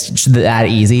that it's that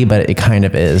easy, but it kind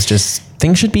of is. Just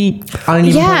things should be on an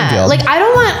even playing field. Like I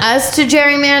don't want us to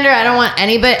gerrymander. I don't want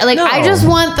anybody. Like I just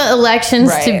want the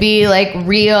elections to be like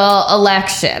real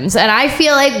elections, and I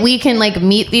feel like we can like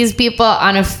meet these people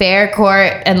on a fair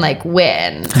court and like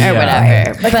win or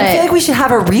whatever. Like, I feel like we should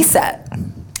have a reset.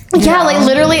 Yeah, like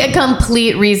literally a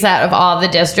complete reset of all the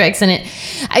districts, and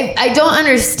I don't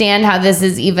understand how this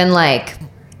is even like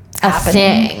a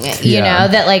thing, you know,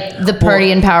 that like the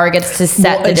party in power gets to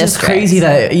set the district. It's just crazy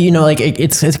that, like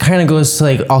it kind of goes to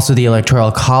like also the electoral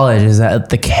college is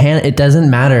that it doesn't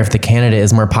matter if the candidate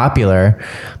is more popular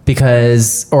or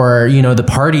the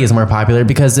party is more popular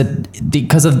because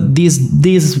of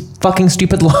these fucking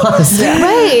stupid laws.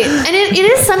 Right. And it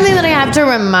is something that I have to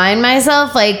remind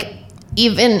myself, like,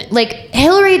 even like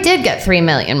Hillary did get 3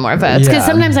 million more votes, because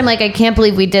sometimes I'm like, I can't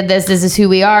believe we did this is who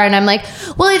we are, and I'm like,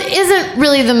 well, it isn't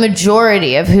really the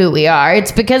majority of who we are.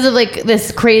 It's because of like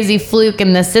this crazy fluke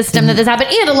in the system that this happened,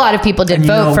 and a lot of people did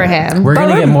vote for him. We're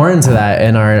gonna get more into that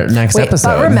in our next episode.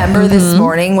 But remember this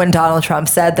morning when Donald Trump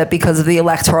said that because of the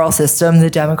electoral system the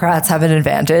Democrats have an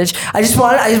advantage? I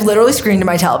literally screamed to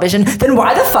my television, then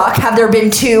why the fuck have there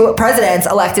been 2 presidents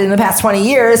elected in the past 20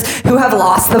 years who have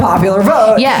lost the popular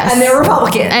vote? Yes. And they're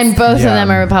Republicans. And both of them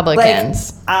are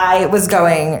Republicans. Like, I was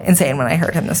going insane when I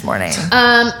heard him this morning.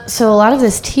 So a lot of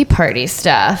this Tea Party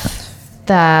stuff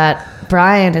that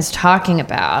Brian is talking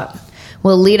about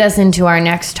will lead us into our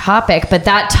next topic, but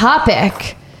that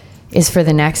topic is for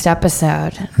the next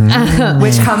episode.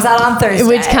 Which comes out on Thursday.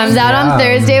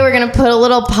 We're going to put a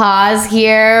little pause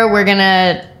here. We're going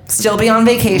to still be on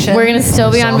vacation. We're gonna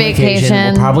still be on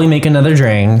vacation. We'll probably make another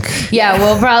drink. Yeah,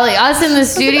 us in the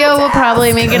studio will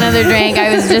probably make another drink.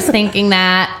 I was just thinking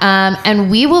that.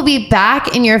 And we will be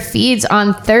back in your feeds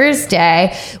on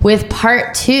Thursday with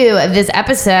part 2 of this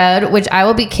episode, which I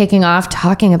will be kicking off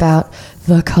talking about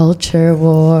the culture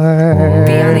war.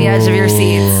 Be on the edge of your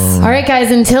seats. All right, guys,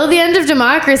 until the end of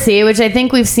democracy, which I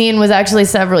think we've seen was actually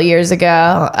several years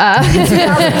ago.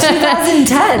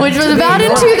 2010. Which was about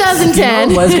in 2010.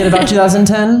 You know, was it about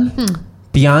 2010?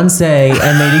 Beyonce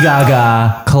and Lady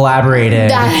Gaga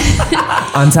collaborated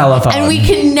on telephone. And we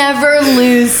can never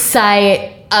lose sight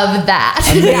of that.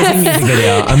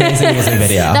 Amazing music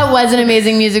video. That was an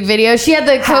amazing music video. She had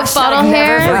the Coke bottle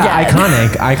hair. Yeah,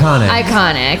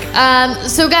 iconic.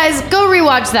 So guys, go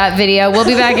rewatch that video. We'll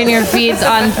be back in your feeds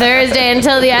on Thursday.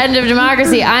 Until the end of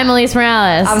democracy, I'm Elise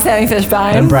Morales. I'm Sammy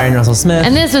Fishbein. I'm Brian Russell Smith.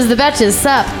 And this was the Betches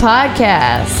Sup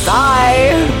podcast.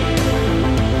 Bye.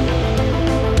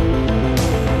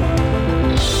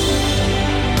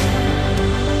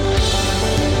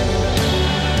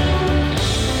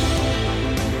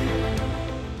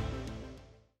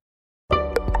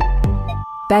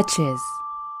 Betches.